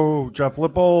 Rayco, Jeff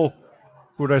Lipple.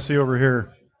 Who did I see over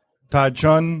here? Todd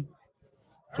Chun.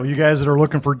 So you guys that are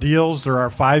looking for deals, there are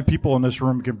 5 people in this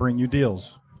room who can bring you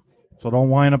deals. So don't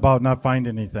whine about not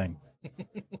finding anything.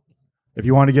 If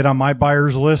you want to get on my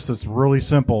buyer's list, it's really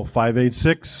simple.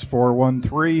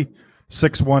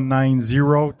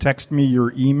 586-413-6190. Text me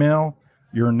your email,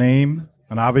 your name,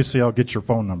 and obviously I'll get your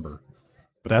phone number.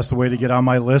 But that's the way to get on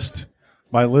my list.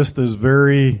 My list is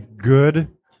very good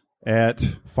at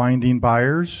finding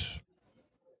buyers.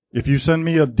 If you send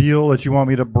me a deal that you want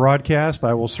me to broadcast,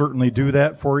 I will certainly do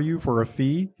that for you for a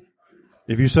fee.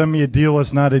 If you send me a deal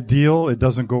that's not a deal, it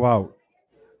doesn't go out.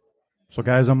 So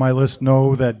guys on my list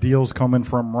know that deals coming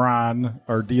from Ron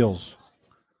are deals.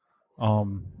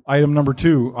 Item number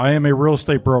 2, I am a real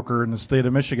estate broker in the state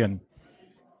of Michigan.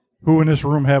 Who in this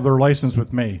room have their license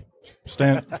with me?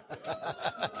 Stand.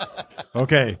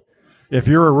 Okay. If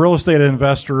you're a real estate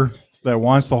investor that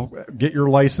wants to get your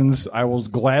license, I will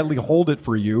gladly hold it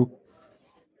for you.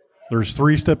 There's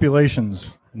 3 stipulations.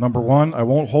 Number 1, I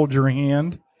won't hold your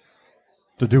hand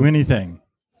to do anything.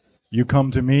 You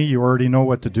come to me, you already know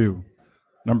what to do.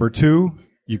 Number 2,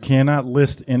 you cannot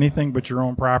list anything but your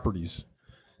own properties.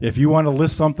 If you want to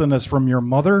list something that's from your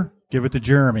mother, give it to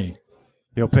Jeremy.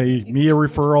 He'll pay me a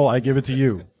referral, I give it to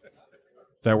you.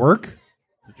 That work?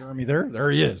 Is Jeremy there?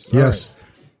 There he is. Yes.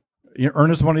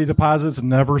 Earnest money deposits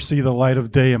never see the light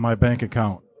of day in my bank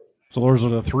account. So those are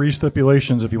the 3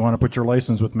 stipulations if you want to put your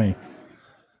license with me.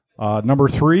 Number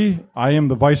 3, I am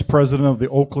the vice president of the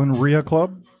Oakland RIA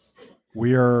Club.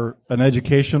 We are an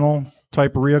educational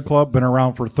type RIA club, been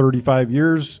around for 35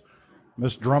 years.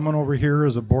 Miss Drummond over here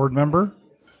is a board member.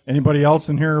 Anybody else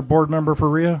in here a board member for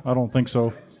RIA? I don't think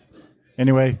so.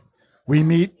 Anyway, we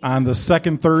meet on the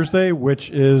second Thursday,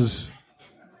 which is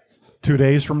 2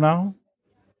 days from now.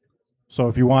 So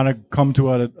if you want to come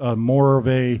to a more of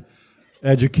a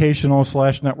educational /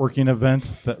 networking event,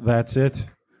 that's it.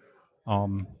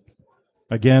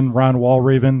 Again, Ron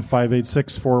Walraven,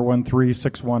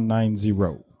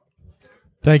 586-413-6190.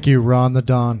 Thank you, Ron the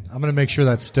Don. I'm going to make sure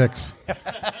that sticks.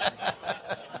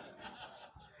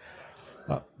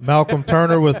 Malcolm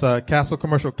Turner with Castle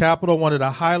Commercial Capital wanted to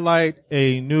highlight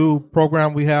a new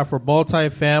program we have for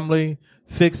multifamily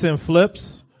fix and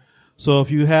flips. So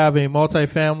if you have a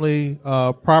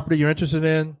multifamily property you're interested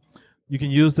in, you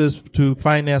can use this to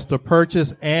finance the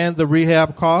purchase and the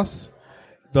rehab costs.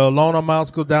 The loan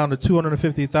amounts go down to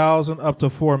 $250,000 up to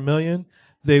 $4 million.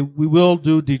 We will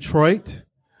do Detroit.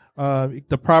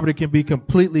 The property can be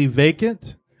completely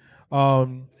vacant,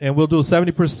 and we'll do a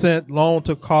 70% loan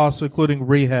to cost, including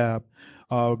rehab.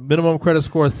 Minimum credit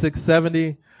score is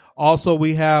 670. Also,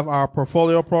 we have our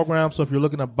portfolio program. So if you're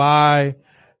looking to buy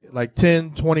like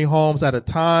 10, 20 homes at a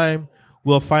time,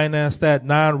 we'll finance that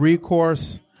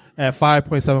non-recourse at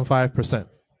 5.75%.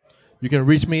 You can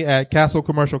reach me at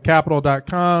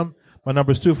castlecommercialcapital.com. My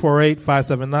number is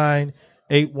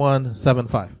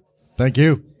 248-579-8175. Thank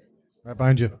you. Right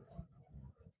behind you.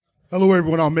 Hello,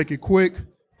 everyone. I'll make it quick.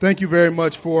 Thank you very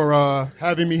much for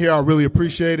having me here. I really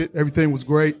appreciate it. Everything was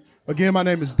great. Again, my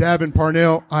name is Davin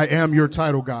Parnell. I am your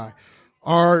title guy.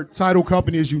 Our title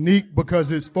company is unique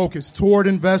because it's focused toward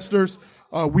investors.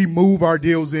 We move our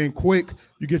deals in quick.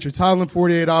 You get your title in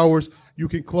 48 hours. You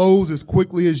can close as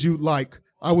quickly as you'd like.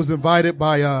 I was invited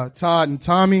by Todd and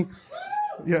Tommy.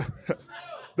 Yeah.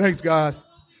 Thanks, guys.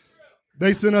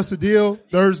 They sent us a deal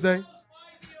Thursday.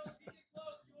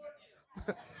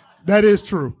 That is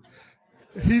true.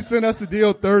 He sent us a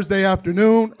deal Thursday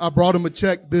afternoon. I brought him a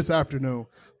check this afternoon.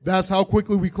 That's how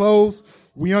quickly we close.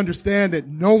 We understand that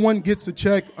no one gets a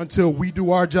check until we do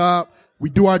our job.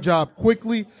 We do our job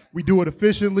quickly. We do it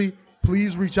efficiently.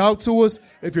 Please reach out to us.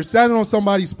 If you're standing on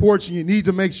somebody's porch and you need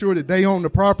to make sure that they own the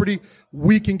property,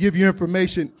 we can give you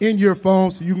information in your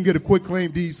phone so you can get a quick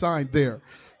claim deed signed there.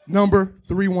 Number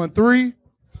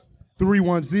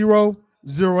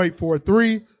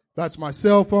 313-310-0843. That's my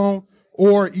cell phone.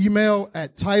 Or email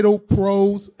at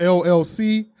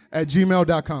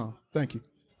titleprosllc@gmail.com. Thank you.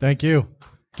 Thank you.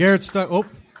 Garrett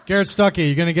Stuckey,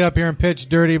 you're going to get up here and pitch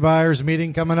Dirty Buyers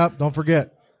meeting coming up. Don't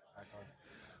forget.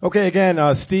 Okay,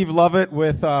 again, Steve Lovett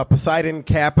with Poseidon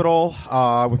Capital,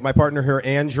 with my partner here,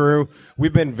 Andrew.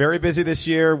 We've been very busy this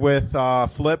year with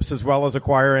flips as well as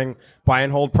acquiring buy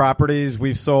and hold properties.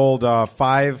 We've sold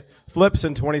 5 flips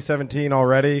in 2017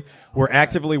 already. We're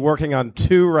actively working on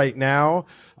 2 right now,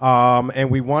 and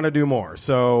we want to do more.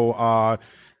 So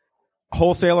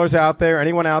wholesalers out there,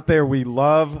 anyone out there, we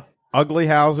love ugly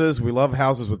houses. We love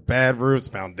houses with bad roofs,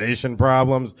 foundation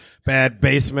problems, bad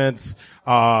basements,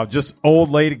 just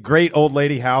great old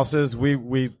lady houses.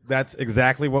 That's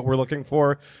exactly what we're looking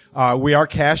for. We are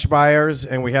cash buyers,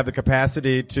 and we have the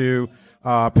capacity to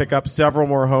pick up several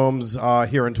more homes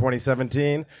here in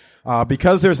 2017.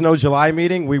 Because there's no July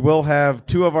meeting, we will have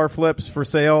 2 of our flips for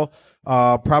sale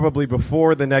probably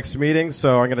before the next meeting.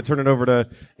 So I'm going to turn it over to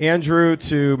Andrew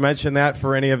to mention that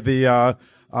for any of the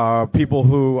people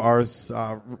who are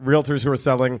realtors who are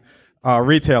selling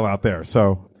retail out there.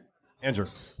 So, Andrew.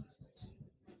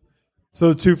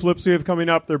 So the 2 flips we have coming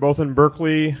up, they're both in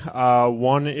Berkeley.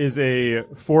 One is a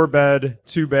 4-bed,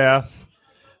 2-bath,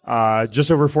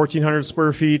 just over 1,400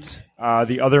 square feet.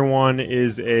 The other one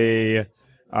is a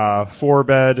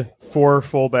 4-bed, 4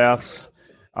 full baths,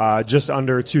 just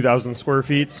under 2,000 square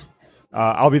feet.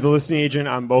 I'll be the listing agent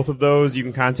on both of those. You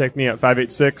can contact me at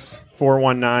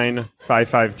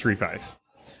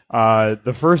 586-419-5535.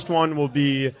 The first one will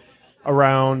be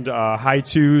around high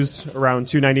 2s, around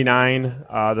 299.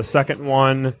 The second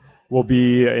one will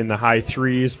be in the high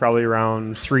 3s, probably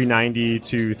around 390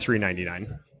 to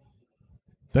 399.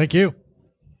 Thank you.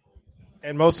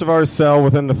 And most of ours sell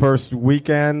within the first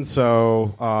weekend,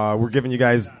 so we're giving you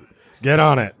guys, get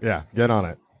on it. Yeah, get on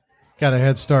it. Got a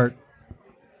head start.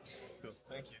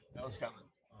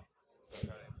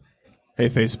 Hey,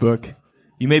 Facebook.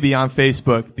 You may be on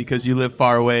Facebook because you live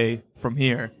far away from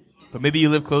here, but maybe you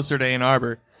live closer to Ann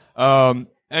Arbor.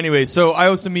 Anyway, so I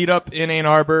host a meetup in Ann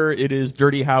Arbor. It is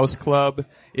Dirty House Club.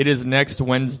 It is next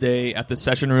Wednesday at the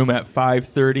session room at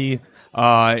 5:30.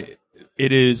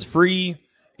 It is free,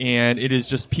 and it is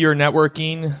just pure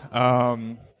networking.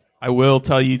 I will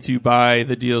tell you to buy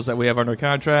the deals that we have under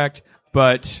contract,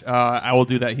 but I will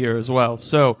do that here as well.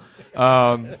 So,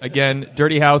 again,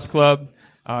 Dirty House Club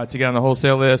to get on the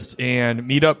wholesale list, and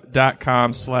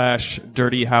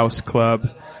meetup.com/Dirty House Club.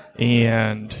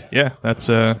 And yeah, that's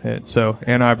it. So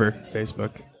Ann Arbor,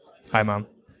 Facebook. Hi, Mom.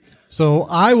 So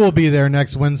I will be there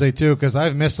next Wednesday too, because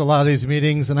I've missed a lot of these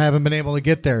meetings and I haven't been able to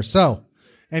get there. So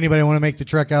anybody want to make the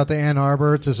trek out to Ann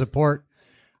Arbor to support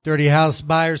Dirty House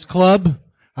Buyers Club?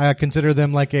 I consider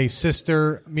them like a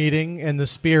sister meeting in the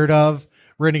spirit of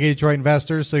Renegade Detroit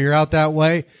Investors. So you're out that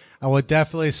way, I would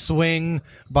definitely swing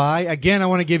by. Again, I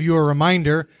want to give you a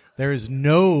reminder. There is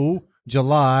no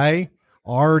July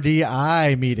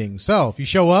RDI meeting. So if you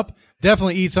show up,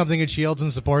 definitely eat something at Shields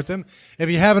and support them.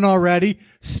 If you haven't already,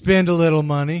 spend a little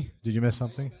money. Did you miss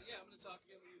something?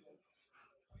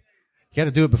 You got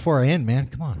to do it before I end, man.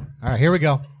 Come on. All right, here we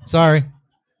go. Sorry.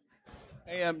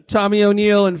 Hey, I'm Tommy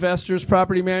O'Neill, Investors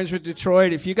Property Management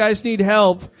Detroit. If you guys need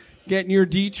help getting your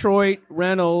Detroit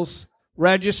rentals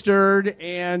registered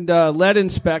and lead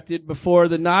inspected before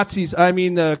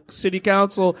the city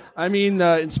council,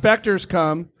 the inspectors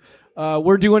come,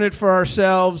 we're doing it for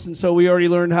ourselves, and so we already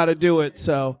learned how to do it.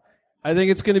 So I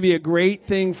think it's going to be a great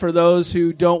thing for those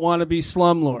who don't want to be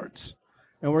slumlords.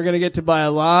 And we're going to get to buy a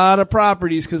lot of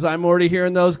properties because I'm already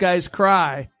hearing those guys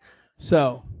cry.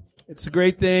 So it's a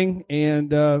great thing. And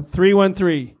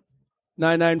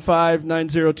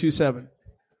 313-995-9027.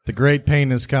 The great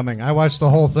pain is coming. I watched the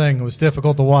whole thing. It was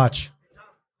difficult to watch,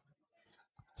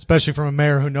 especially from a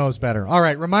mayor who knows better. All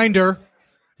right, reminder,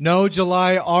 no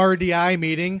July RDI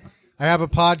meeting. I have a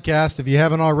podcast. If you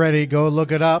haven't already, go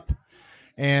look it up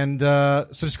and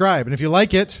subscribe. And if you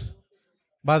like it,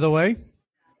 by the way,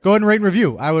 go ahead and rate and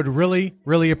review. I would really,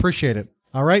 really appreciate it.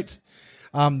 All right.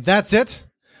 That's it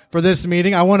for this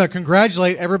meeting. I want to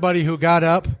congratulate everybody who got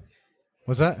up.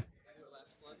 What's that?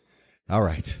 All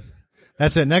right.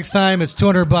 That's it. Next time, it's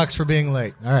 $200 for being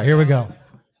late. All right, here we go.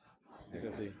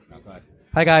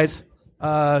 Hi, guys.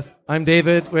 I'm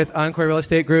David with Encore Real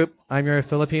Estate Group. I'm your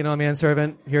Filipino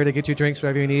manservant, here to get you drinks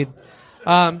wherever you need.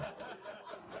 All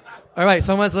right,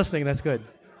 someone's listening. That's good.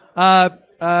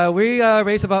 We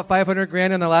raised about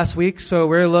 $500,000 in the last week, so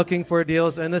we're looking for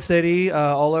deals in the city,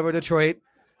 all over Detroit.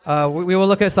 We will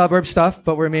look at suburb stuff,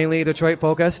 but we're mainly Detroit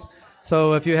focused.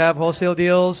 So if you have wholesale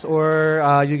deals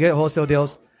or you get wholesale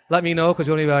deals, let me know, because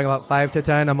we'll be like about 5 to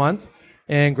 10 a month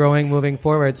and growing moving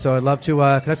forward. So I'd love to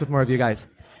connect with more of you guys.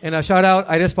 And a shout out,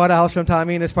 I just bought a house from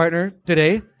Tommy and his partner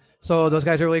today. So those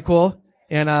guys are really cool.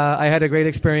 And I had a great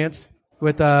experience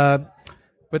with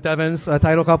Evans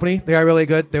Title Company. They are really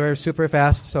good. They were super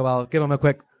fast. So I'll give them a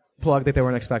quick plug that they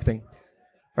weren't expecting.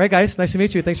 All right, guys. Nice to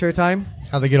meet you. Thanks for your time.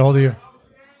 How'd they get a hold of you?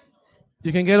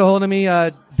 You can get a hold of me,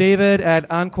 David at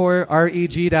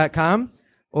EncoreREG.com,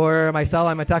 or my cell,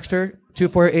 I'm a texter,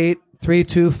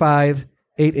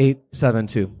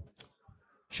 248-325-8872.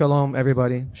 Shalom,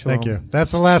 everybody. Shalom. Thank you.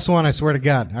 That's the last one, I swear to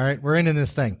God. All right, we're ending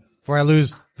this thing before I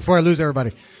lose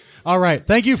everybody. All right,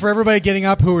 thank you for everybody getting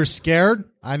up who were scared.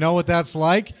 I know what that's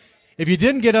like. If you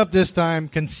didn't get up this time,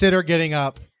 consider getting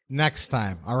up next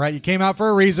time. All right, you came out for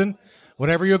a reason.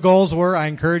 Whatever your goals were, I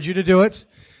encourage you to do it.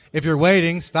 If you're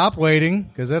waiting, stop waiting,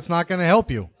 because that's not going to help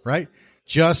you, right?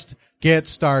 Just get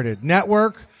started.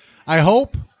 Network. I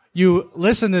hope you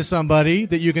listen to somebody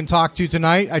that you can talk to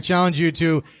tonight. I challenge you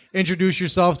to introduce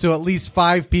yourself to at least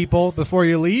 5 people before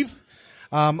you leave.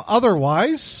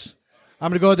 Otherwise,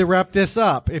 I'm going to go ahead and wrap this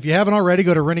up. If you haven't already,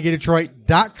 go to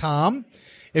renegadedetroit.com.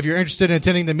 If you're interested in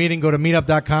attending the meeting, go to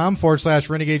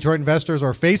meetup.com/Renegade Detroit Investors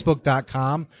or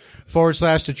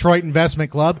Facebook.com/Detroit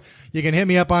Investment Club. You can hit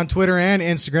me up on Twitter and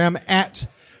Instagram at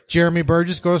Jeremy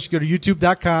Burgess. Go to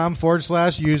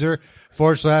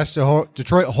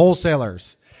youtube.com/user/Detroit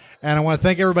Wholesalers. And I want to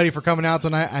thank everybody for coming out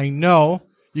tonight. I know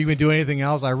you can do anything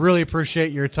else. I really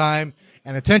appreciate your time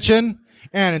and attention.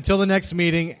 And until the next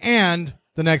meeting and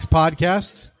the next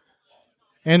podcast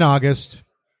in August,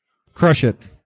 crush it.